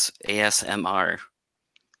 ASMR,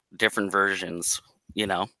 different versions, you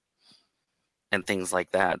know, and things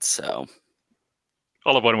like that. So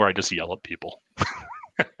I'll have one where I just yell at people.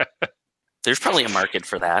 There's probably a market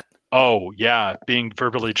for that. Oh, yeah. Being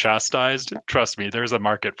verbally chastised. Trust me, there's a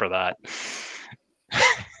market for that.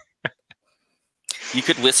 You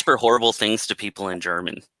could whisper horrible things to people in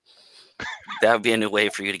German. That would be a new way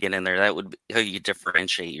for you to get in there. That would be how you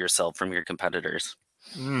differentiate yourself from your competitors.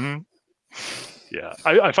 Mm-hmm. Yeah,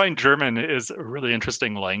 I find German is a really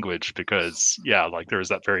interesting language because, yeah, like there's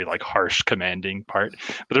that very like harsh commanding part,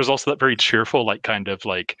 but there's also that very cheerful, like kind of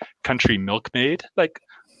like country milkmaid, like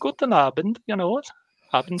Guten Abend, you know,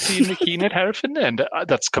 haben Sie mich Ihnen helfen? And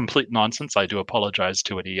that's complete nonsense. I do apologize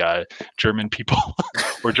to any German people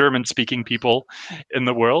or German speaking people in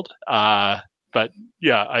the world. But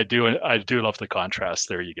yeah, I do love the contrast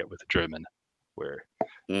there you get with the German, where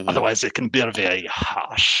otherwise it can be very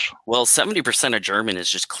harsh. Well, 70% of German is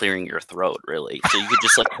just clearing your throat, really. So you could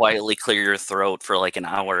just like quietly clear your throat for like an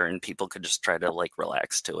hour and people could just try to like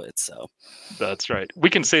relax to it. So that's right. We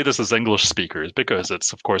can say this as English speakers because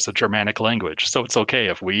it's, of course, a Germanic language. So it's okay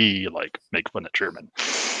if we like make fun of German.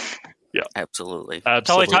 Yeah, absolutely.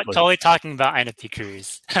 Totally talking about INFP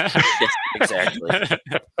careers. Yes, exactly.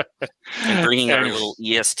 And bringing our little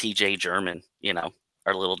ESTJ German, you know,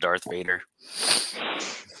 our little Darth Vader.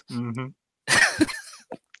 Mm-hmm.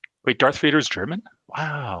 Wait, Darth Vader's German?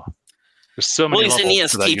 Wow. There's so many. Well, he's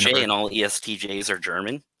an ESTJ, and all ESTJs are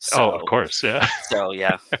German. So, of course, yeah. So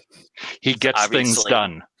yeah, he gets things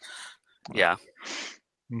done. Yeah.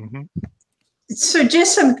 Mm-hmm. So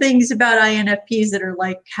just some things about INFPs that are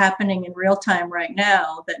like happening in real time right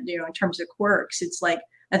now that, you know, in terms of quirks, it's like,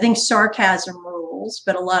 I think sarcasm rules,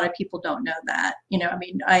 but a lot of people don't know that. You know, I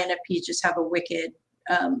mean, INFPs just have a wicked,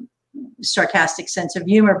 sarcastic sense of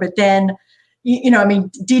humor, but then I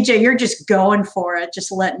mean, DJ, you're just going for it,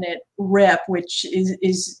 just letting it rip, which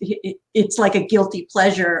it's like a guilty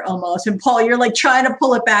pleasure almost. And Paul, you're like trying to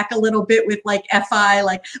pull it back a little bit with like FI,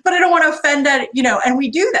 like, but I don't want to offend that, and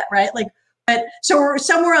we do that, right? Like, but so we're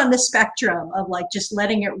somewhere on the spectrum of like just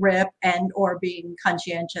letting it rip and or being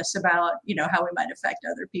conscientious about, how we might affect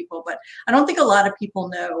other people. But I don't think a lot of people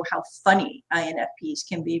know how funny INFPs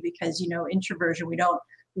can be because, introversion, we don't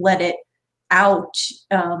let it out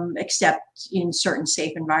except in certain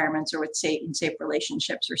safe environments or in safe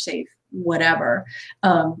relationships or safe whatever.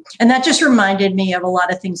 And that just reminded me of a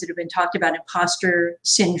lot of things that have been talked about: imposter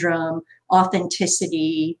syndrome,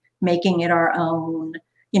 authenticity, making it our own,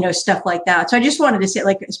 stuff like that. So I just wanted to say,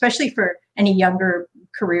 like, especially for any younger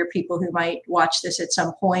career people who might watch this at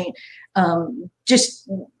some point, and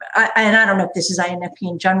I don't know if this is INFP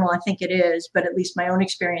in general, I think it is, but at least my own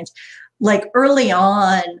experience, like early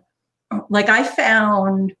on, like I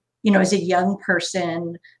found, as a young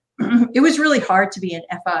person, it was really hard to be an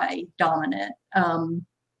FI dominant,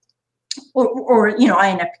 or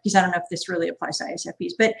INFPs. I don't know if this really applies to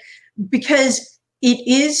ISFPs, but because it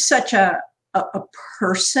is such a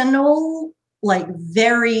personal, like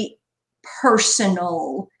very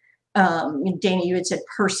personal. Dana, you had said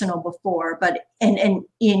personal before, but and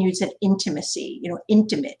Ian, you said intimacy.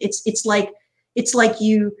 Intimate. It's like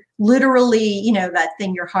you literally, that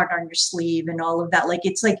thing, your heart on your sleeve and all of that. Like,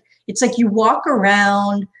 it's like you walk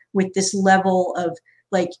around with this level of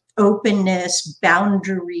like openness,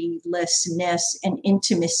 boundarylessness, and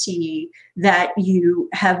intimacy that you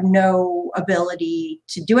have no ability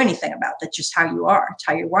to do anything about. That's just how you are. It's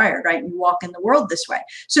how you're wired, right? And you walk in the world this way.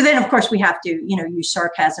 So then, of course, we have to, use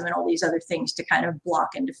sarcasm and all these other things to kind of block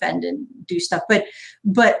and defend and do stuff. But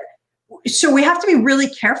so we have to be really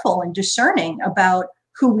careful and discerning about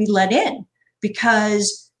who we let in,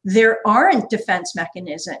 because there aren't defense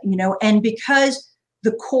mechanisms, and because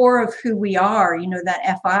the core of who we are,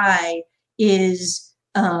 that FI is,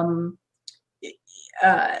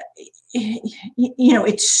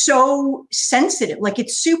 it's so sensitive. Like,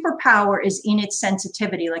 its superpower is in its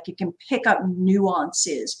sensitivity. Like, it can pick up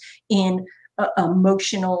nuances in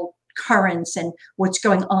emotional currents and what's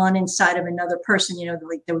going on inside of another person,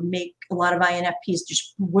 like that would make a lot of INFPs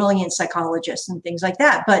just brilliant psychologists and things like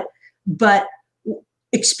that. But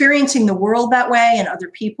experiencing the world that way and other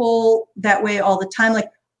people that way all the time, like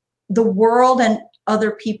the world and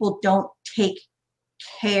other people don't take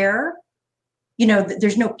care,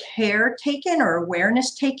 there's no care taken or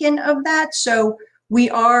awareness taken of that. So we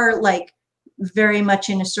are like very much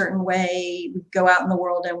in a certain way, we go out in the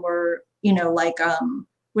world and we're, like,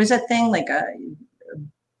 what is that thing? Like a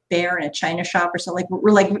bear in a china shop or something. Like,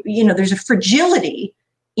 we're like, there's a fragility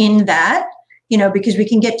in that, because we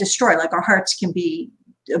can get destroyed. Like, our hearts can be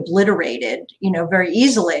obliterated, very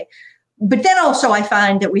easily. But then also I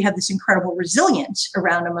find that we have this incredible resilience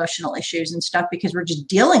around emotional issues and stuff because we're just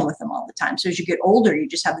dealing with them all the time. So as you get older, you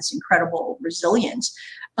just have this incredible resilience.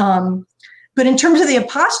 But in terms of the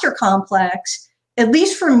imposter complex, at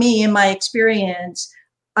least for me, in my experience,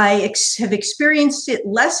 I have experienced it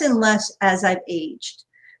less and less as I've aged,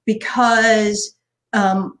 because,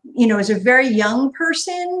 as a very young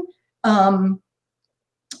person,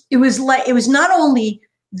 it was not only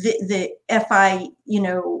the FI,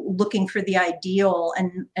 looking for the ideal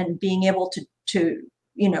and being able to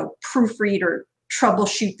proofread or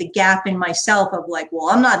troubleshoot the gap in myself of like, well,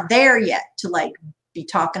 I'm not there yet to like be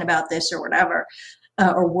talking about this or whatever,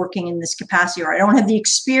 or working in this capacity, or I don't have the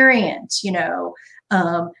experience,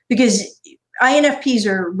 because INFPs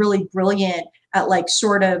are really brilliant at like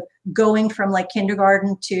sort of going from like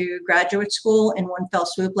kindergarten to graduate school in one fell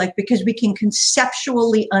swoop, like, because we can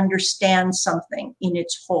conceptually understand something in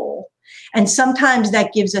its whole. And sometimes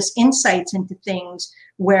that gives us insights into things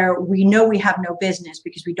where we know we have no business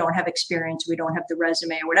because we don't have experience, we don't have the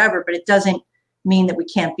resume or whatever, but it doesn't mean that we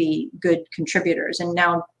can't be good contributors. And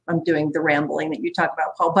now I'm doing the rambling that you talk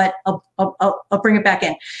about, Paul, but I'll bring it back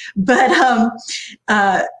in. But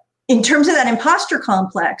in terms of that imposter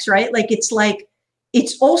complex, right? Like,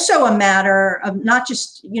 it's also a matter of not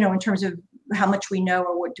just, in terms of how much we know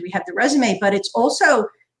or what do we have the resume, but it's also,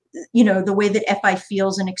 the way that FI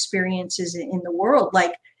feels and experiences in the world.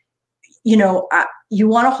 Like, you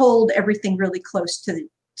want to hold everything really close to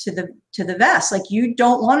the vest. Like, you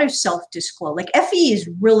don't want to self-disclose. Like, FE is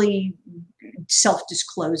really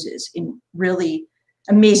self-discloses in really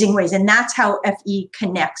amazing ways. And that's how FE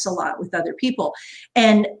connects a lot with other people.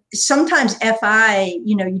 And sometimes FI,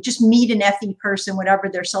 you just meet an FE person, whatever,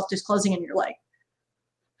 they're self-disclosing, and you're like,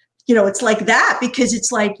 it's like that, because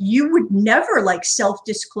it's like, you would never like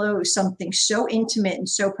self-disclose something so intimate and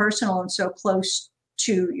so personal and so close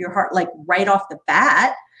to your heart, like right off the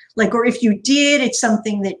bat. Like, or if you did, it's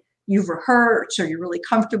something that you've rehearsed or you're really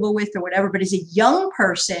comfortable with or whatever. But as a young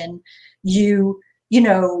person, you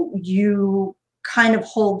kind of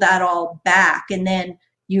hold that all back, and then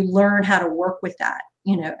you learn how to work with that,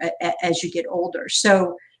 as you get older.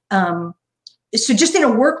 So, so just in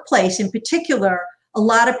a workplace in particular, a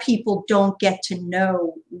lot of people don't get to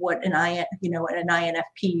know what an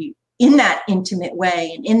INFP in that intimate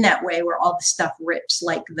way, and in that way where all the stuff rips,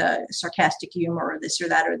 like the sarcastic humor or this or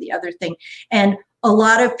that or the other thing. And a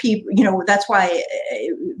lot of people, that's why,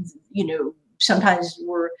 sometimes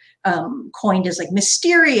we're coined as like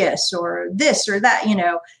mysterious or this or that,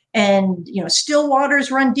 and, still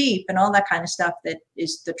waters run deep and all that kind of stuff that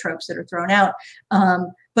is the tropes that are thrown out.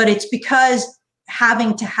 But it's because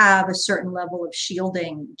having to have a certain level of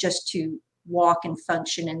shielding just to walk and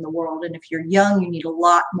function in the world. And if you're young, you need a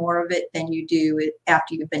lot more of it than you do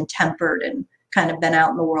after you've been tempered and kind of been out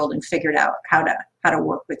in the world and figured out how to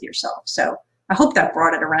work with yourself. So I hope that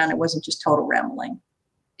brought it around. It wasn't just total rambling.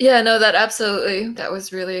 Yeah, no, that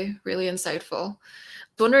was really, really insightful.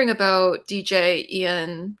 Wondering about DJ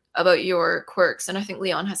Ian, about your quirks, and I think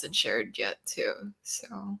Leon hasn't shared yet too.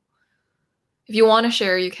 So if you want to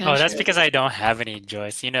share, you can. Oh, that's because I don't have any,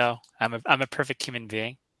 Joyce. I'm a perfect human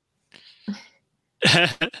being.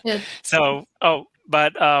 Yeah. So,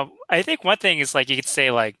 but I think one thing is, like, you could say,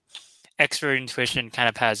 like, extrovert intuition kind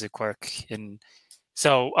of has a quirk, and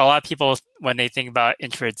so a lot of people, when they think about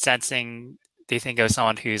introvert sensing, they think of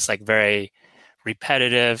someone who's like very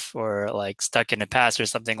repetitive or like stuck in the past or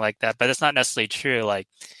something like that. But that's not necessarily true. Like,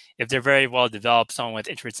 if they're very well developed, someone with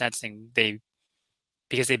introvert sensing,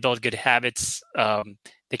 because they build good habits,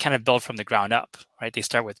 they kind of build from the ground up, right? They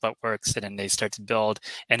start with what works, and then they start to build,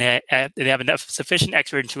 and they have enough sufficient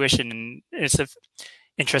extrovert intuition and it's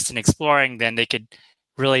interest in exploring, then they could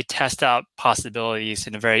really test out possibilities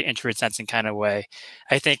in a very introvert sensing kind of way.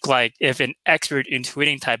 I think, like, if an extrovert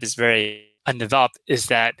intuiting type is very undeveloped, is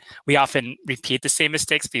that we often repeat the same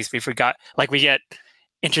mistakes because we forgot, like, we get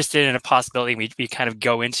interested in a possibility, we kind of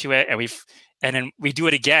go into it, and then we do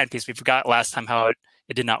it again because we forgot last time how it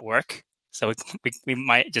did not work. So we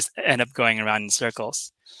might just end up going around in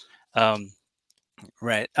circles.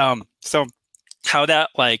 Right. So how that,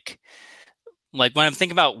 like when I'm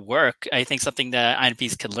thinking about work, I think something that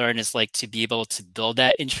INFPs could learn is, like, to be able to build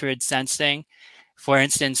that introvert sensing. For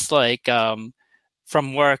instance, like,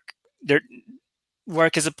 from work,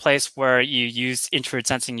 work is a place where you use introvert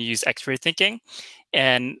sensing, you use extrovert thinking.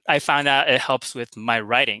 And I found out it helps with my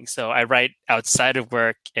writing. So I write outside of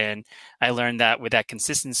work, and I learned that with that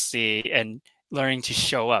consistency and learning to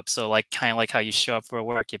show up. So, like, kind of like how you show up for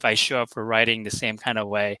work. If I show up for writing the same kind of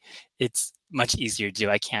way, it's much easier to do.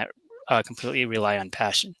 I can't completely rely on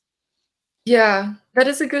passion. Yeah, that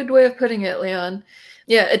is a good way of putting it, Leon.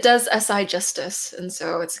 Yeah, it does SI justice, and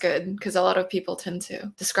so it's good because a lot of people tend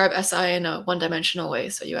to describe SI in a one-dimensional way,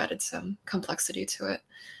 so you added some complexity to it.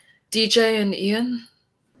 DJ and Ian?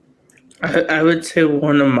 I would say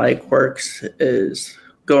one of my quirks is,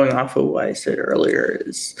 going off of what I said earlier,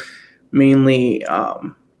 is mainly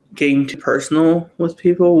getting too personal with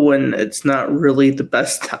people when it's not really the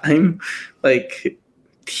best time. Like,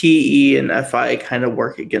 TE and FI kind of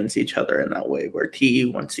work against each other in that way, where TE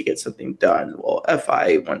wants to get something done, while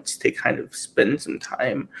FI wants to kind of spend some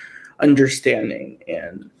time understanding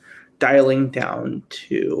and dialing down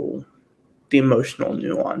to the emotional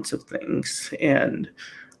nuance of things. And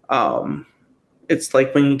it's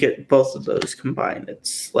like when you get both of those combined,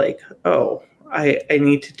 it's like, oh, I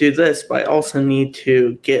need to do this, but I also need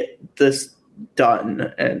to get this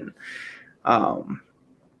done. And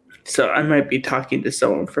so I might be talking to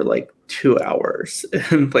someone for like 2 hours,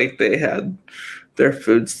 and like they had their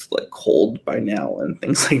foods like cold by now and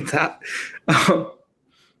things like that. But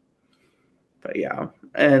yeah,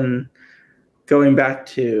 and going back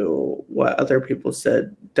to what other people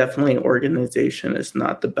said, definitely organization is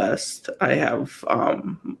not the best. I have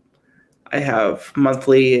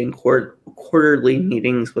monthly and quarterly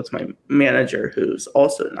meetings with my manager, who's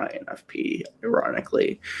also an INFP,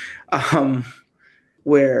 ironically,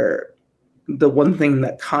 where the one thing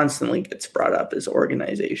that constantly gets brought up is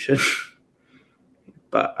organization.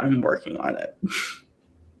 But I'm working on it.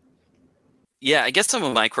 Yeah, I guess some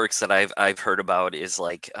of my quirks that I've heard about is,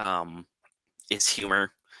 like, is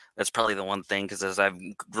humor. That's probably the one thing, because as I've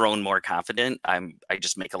grown more confident, I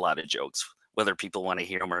just make a lot of jokes, whether people want to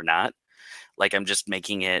hear them or not. Like, I'm just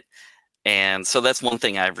making it. And so that's one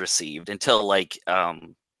thing I've received until, like,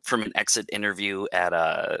 from an exit interview at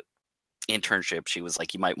a internship, she was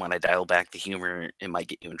like, you might want to dial back the humor, it might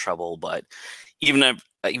get you in trouble. But even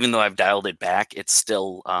though I've dialed it back, it's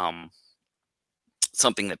still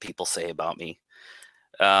something that people say about me.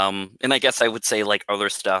 And I guess I would say like other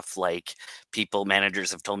stuff, like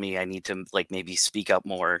managers have told me I need to like maybe speak up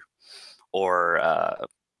more or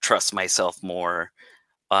trust myself more.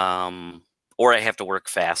 Or I have to work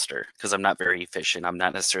faster because I'm not very efficient. I'm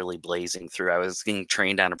not necessarily blazing through. I was getting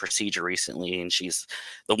trained on a procedure recently, and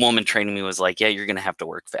the woman training me was like, yeah, you're going to have to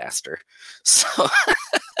work faster. So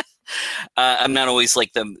I'm not always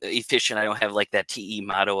like the efficient. I don't have like that TE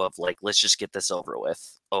motto of like, let's just get this over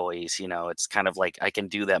with always, it's kind of like I can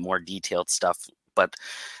do that more detailed stuff, but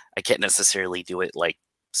I can't necessarily do it like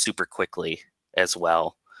super quickly as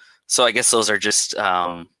well. So I guess those are just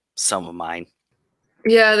some of mine.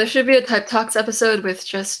 Yeah, there should be a Type Talks episode with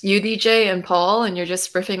just you, DJ, and Paul, and you're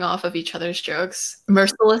just riffing off of each other's jokes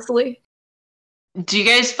mercilessly. Do you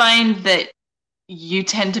guys find that you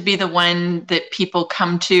tend to be the one that people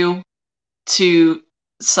come to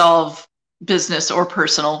solve business or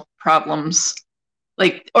personal problems?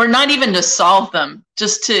 Like, or not even to solve them,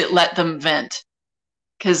 just to let them vent?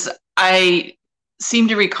 Because I seem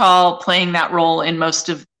to recall playing that role in most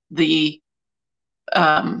of the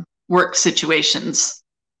work situations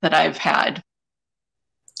that I've had.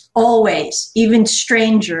 Always, even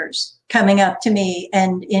strangers coming up to me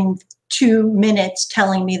and in 2 minutes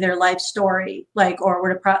telling me their life story, like,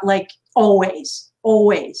 or like always.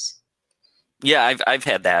 Yeah, I've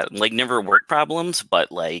had that, like never work problems, but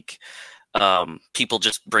like people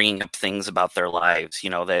just bringing up things about their lives,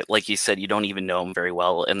 that, like you said, you don't even know them very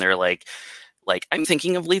well, and they're like I'm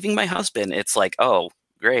thinking of leaving my husband. It's like, oh,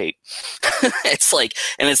 great. It's like,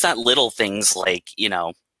 and it's not little things like,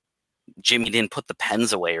 Jimmy didn't put the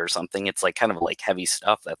pens away or something. It's like kind of like heavy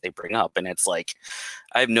stuff that they bring up, and it's like,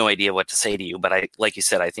 I have no idea what to say to you, but like you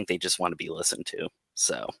said, I think they just want to be listened to.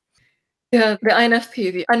 So yeah, the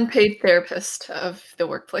INFP, the unpaid therapist of the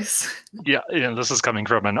workplace. Yeah, this is coming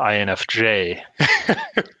from an INFJ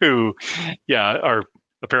who, are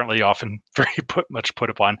apparently often very much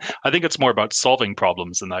put upon. I think it's more about solving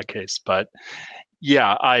problems in that case, but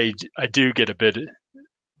yeah, I do get a bit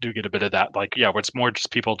of that, like, where it's more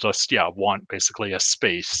just people just want basically a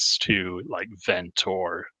space to like vent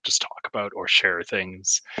or just talk about or share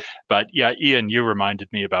things. But yeah, Ian, you reminded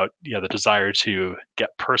me about the desire to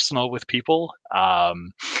get personal with people.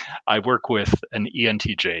 I work with an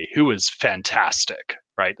ENTJ who is fantastic,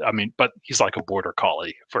 right? I mean, but he's like a border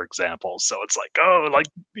collie, for example. So it's like,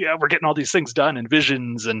 we're getting all these things done and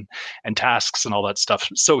visions and tasks and all that stuff.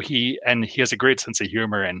 So he has a great sense of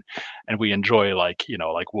humor, and we enjoy like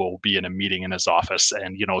we'll be in a meeting in his office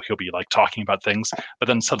and he'll be like talking about things, but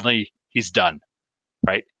then suddenly he's done,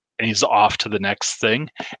 right? And he's off to the next thing.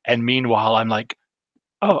 And meanwhile, I'm like,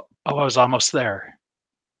 oh, I was almost there,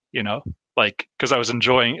 like, because I was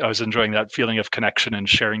enjoying that feeling of connection and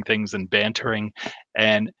sharing things and bantering,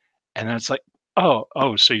 and then it's like,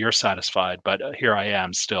 oh, so you're satisfied, but here I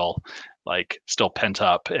am still pent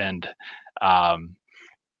up, and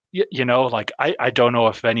like I don't know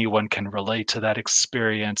if anyone can relate to that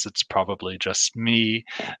experience. It's probably just me,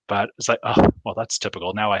 but it's like, oh, well, that's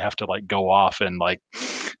typical. Now I have to like go off and like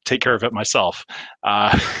take care of it myself.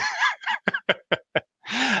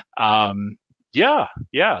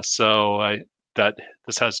 So that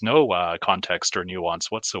this has no context or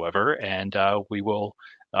nuance whatsoever, and we will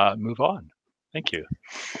move on. Thank you.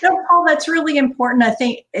 No, Paul, that's really important. I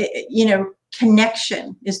think,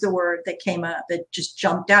 connection is the word that came up, that just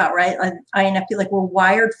jumped out, right? I feel like we're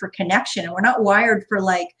wired for connection, and we're not wired for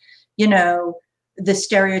like, the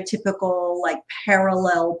stereotypical like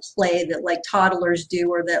parallel play that like toddlers do,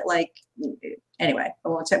 or that like, anyway, I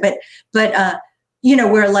won't say, but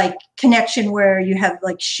where like connection, where you have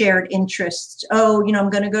like shared interests. Oh, I'm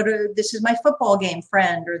going to go to, this is my football game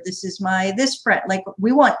friend, or this is this friend. Like,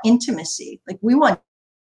 we want intimacy. Like, we want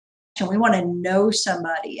to know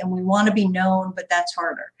somebody, and we want to be known, but that's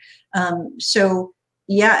harder. So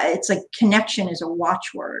yeah, it's like connection is a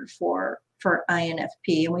watchword for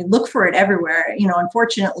INFP, and we look for it everywhere.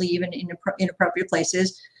 Unfortunately, even in inappropriate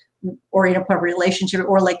places, or inappropriate relationship,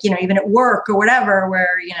 or like, even at work or whatever,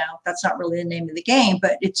 where, that's not really the name of the game,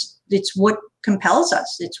 but it's what compels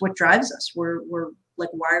us. It's what drives us. We're like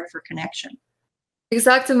wired for connection.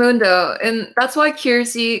 Exactamundo. And that's why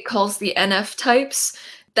Kiersey calls the NF types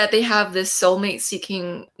that they have this soulmate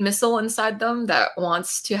seeking missile inside them that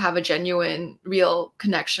wants to have a genuine, real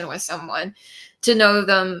connection with someone, to know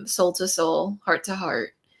them soul to soul, heart to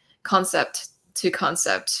heart, concept to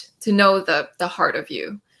concept, to know the heart of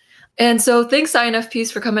you. And so thanks,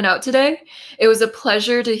 INFPs, for coming out today. It was a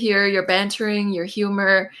pleasure to hear your bantering, your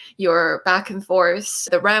humor, your back and forth,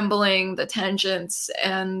 the rambling, the tangents,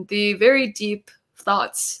 and the very deep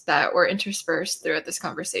thoughts that were interspersed throughout this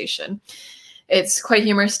conversation. It's quite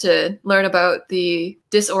humorous to learn about the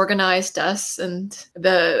disorganized desks and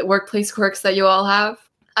the workplace quirks that you all have.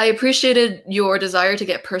 I appreciated your desire to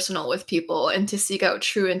get personal with people and to seek out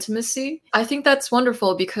true intimacy. I think that's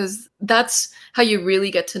wonderful because that's how you really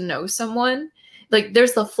get to know someone. Like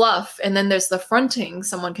there's the fluff and then there's the fronting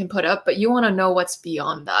someone can put up, but you want to know what's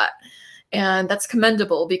beyond that. And that's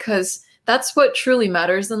commendable because that's what truly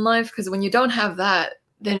matters in life. Because when you don't have that,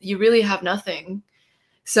 then you really have nothing.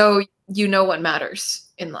 So you know what matters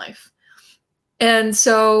in life. And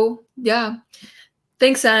so, yeah,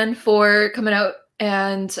 thanks, Anne, for coming out.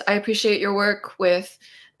 And I appreciate your work with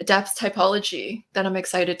depth typology that I'm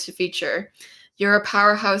excited to feature. You're a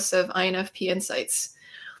powerhouse of INFP insights.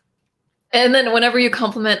 And then whenever you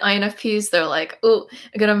compliment INFPs, they're like, "Oh,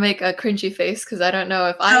 I'm gonna make a cringy face because I don't know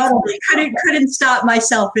if I couldn't stop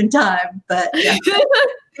myself in time." But yeah.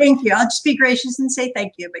 Thank you. I'll just be gracious and say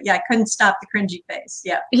thank you. But yeah, I couldn't stop the cringy face.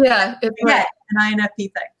 Yeah. Yeah. Yeah, an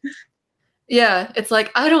INFP thing. Yeah, it's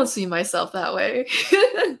like I don't see myself that way.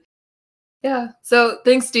 Yeah. So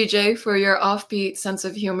thanks, DJ, for your offbeat sense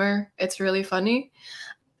of humor. It's really funny.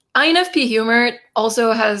 INFP humor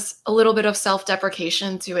also has a little bit of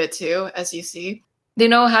self-deprecation to it too, as you see. They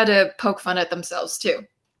know how to poke fun at themselves too.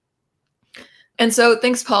 And so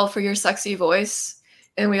thanks, Paul, for your sexy voice.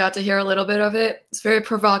 And we got to hear a little bit of it. It's very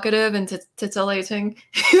provocative and titillating.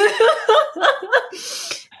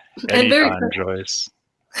 Anytime, Joyce.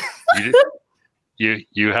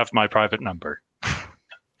 You have my private number.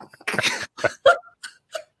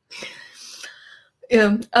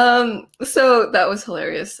 Yeah. So that was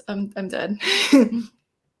hilarious. I'm dead.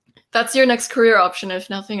 That's your next career option if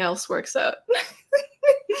nothing else works out.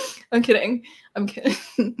 I'm kidding.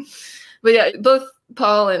 But yeah, both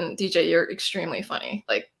Paul and DJ, you're extremely funny.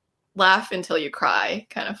 Like laugh until you cry,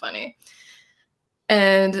 kind of funny.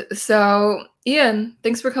 And so, Ian,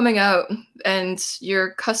 thanks for coming out and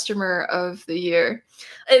your customer of the year.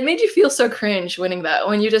 It made you feel so cringe winning that.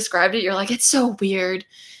 When you described it, you're like, it's so weird.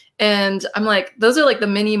 And I'm like, those are like the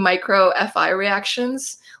mini micro FI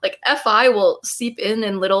reactions. Like FI will seep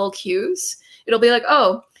in little cues. It'll be like,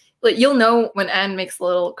 oh, like you'll know when Anne makes the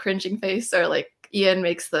little cringing face or like Ian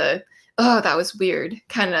makes the, oh, that was weird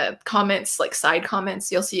kind of comments, like side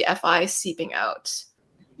comments. You'll see FI seeping out.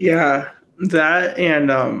 Yeah, that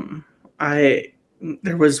and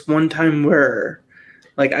there was one time where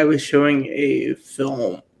like I was showing a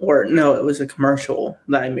film, or no, it was a commercial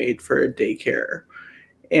that I made for a daycare.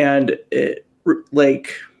 And it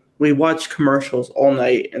like we watched commercials all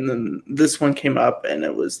night, and then this one came up, and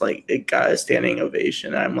it was like it got a standing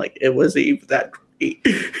ovation. I'm like, it wasn't even that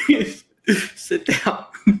great. Sit down.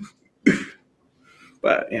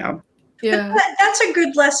 But yeah. Yeah, that's a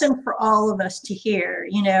good lesson for all of us to hear.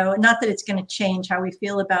 You know, not that it's going to change how we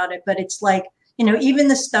feel about it, but it's like, you know, even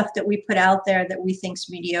the stuff that we put out there that we think's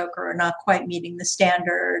mediocre or not quite meeting the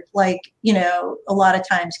standard, like, you know, a lot of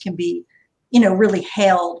times can be, you know, really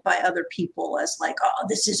hailed by other people as like, oh,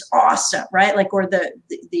 this is awesome, right? Like, or the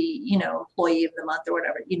you know, employee of the month or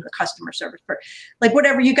whatever, you know, the customer service person, like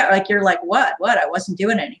whatever you got, like you're like, what? I wasn't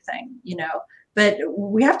doing anything, you know. But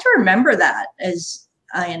we have to remember that as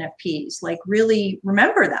INFPs, like really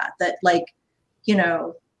remember that like, you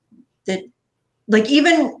know, that like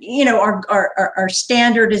even, you know, our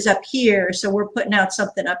standard is up here, so we're putting out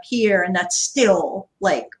something up here, and that's still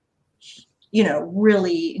like, you know,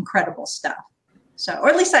 really incredible stuff. So, or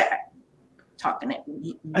at least I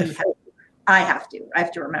have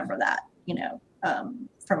to remember that, you know,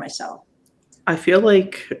 for myself. I feel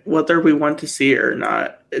like whether we want to see it or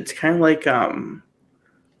not, it's kind of like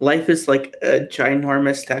life is like a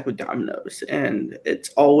ginormous stack of dominoes, and it's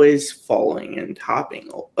always falling and topping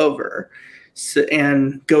over, so,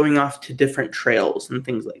 and going off to different trails and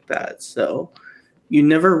things like that. So you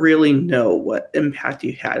never really know what impact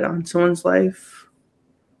you had on someone's life,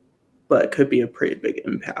 but it could be a pretty big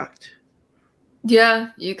impact.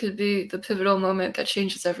 Yeah, you could be the pivotal moment that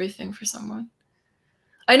changes everything for someone.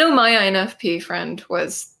 I know my INFP friend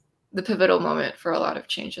was the pivotal moment for a lot of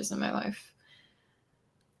changes in my life.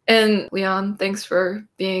 And Leon, thanks for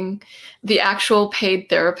being the actual paid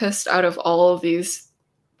therapist out of all of these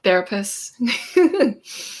therapists.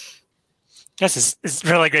 Yes, it's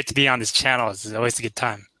really great to be on this channel. It's always a good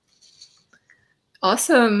time.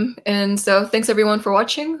 Awesome. And so thanks everyone for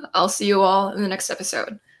watching. I'll see you all in the next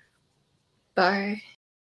episode. Bye.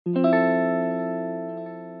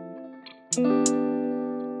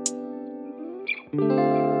 Thank you.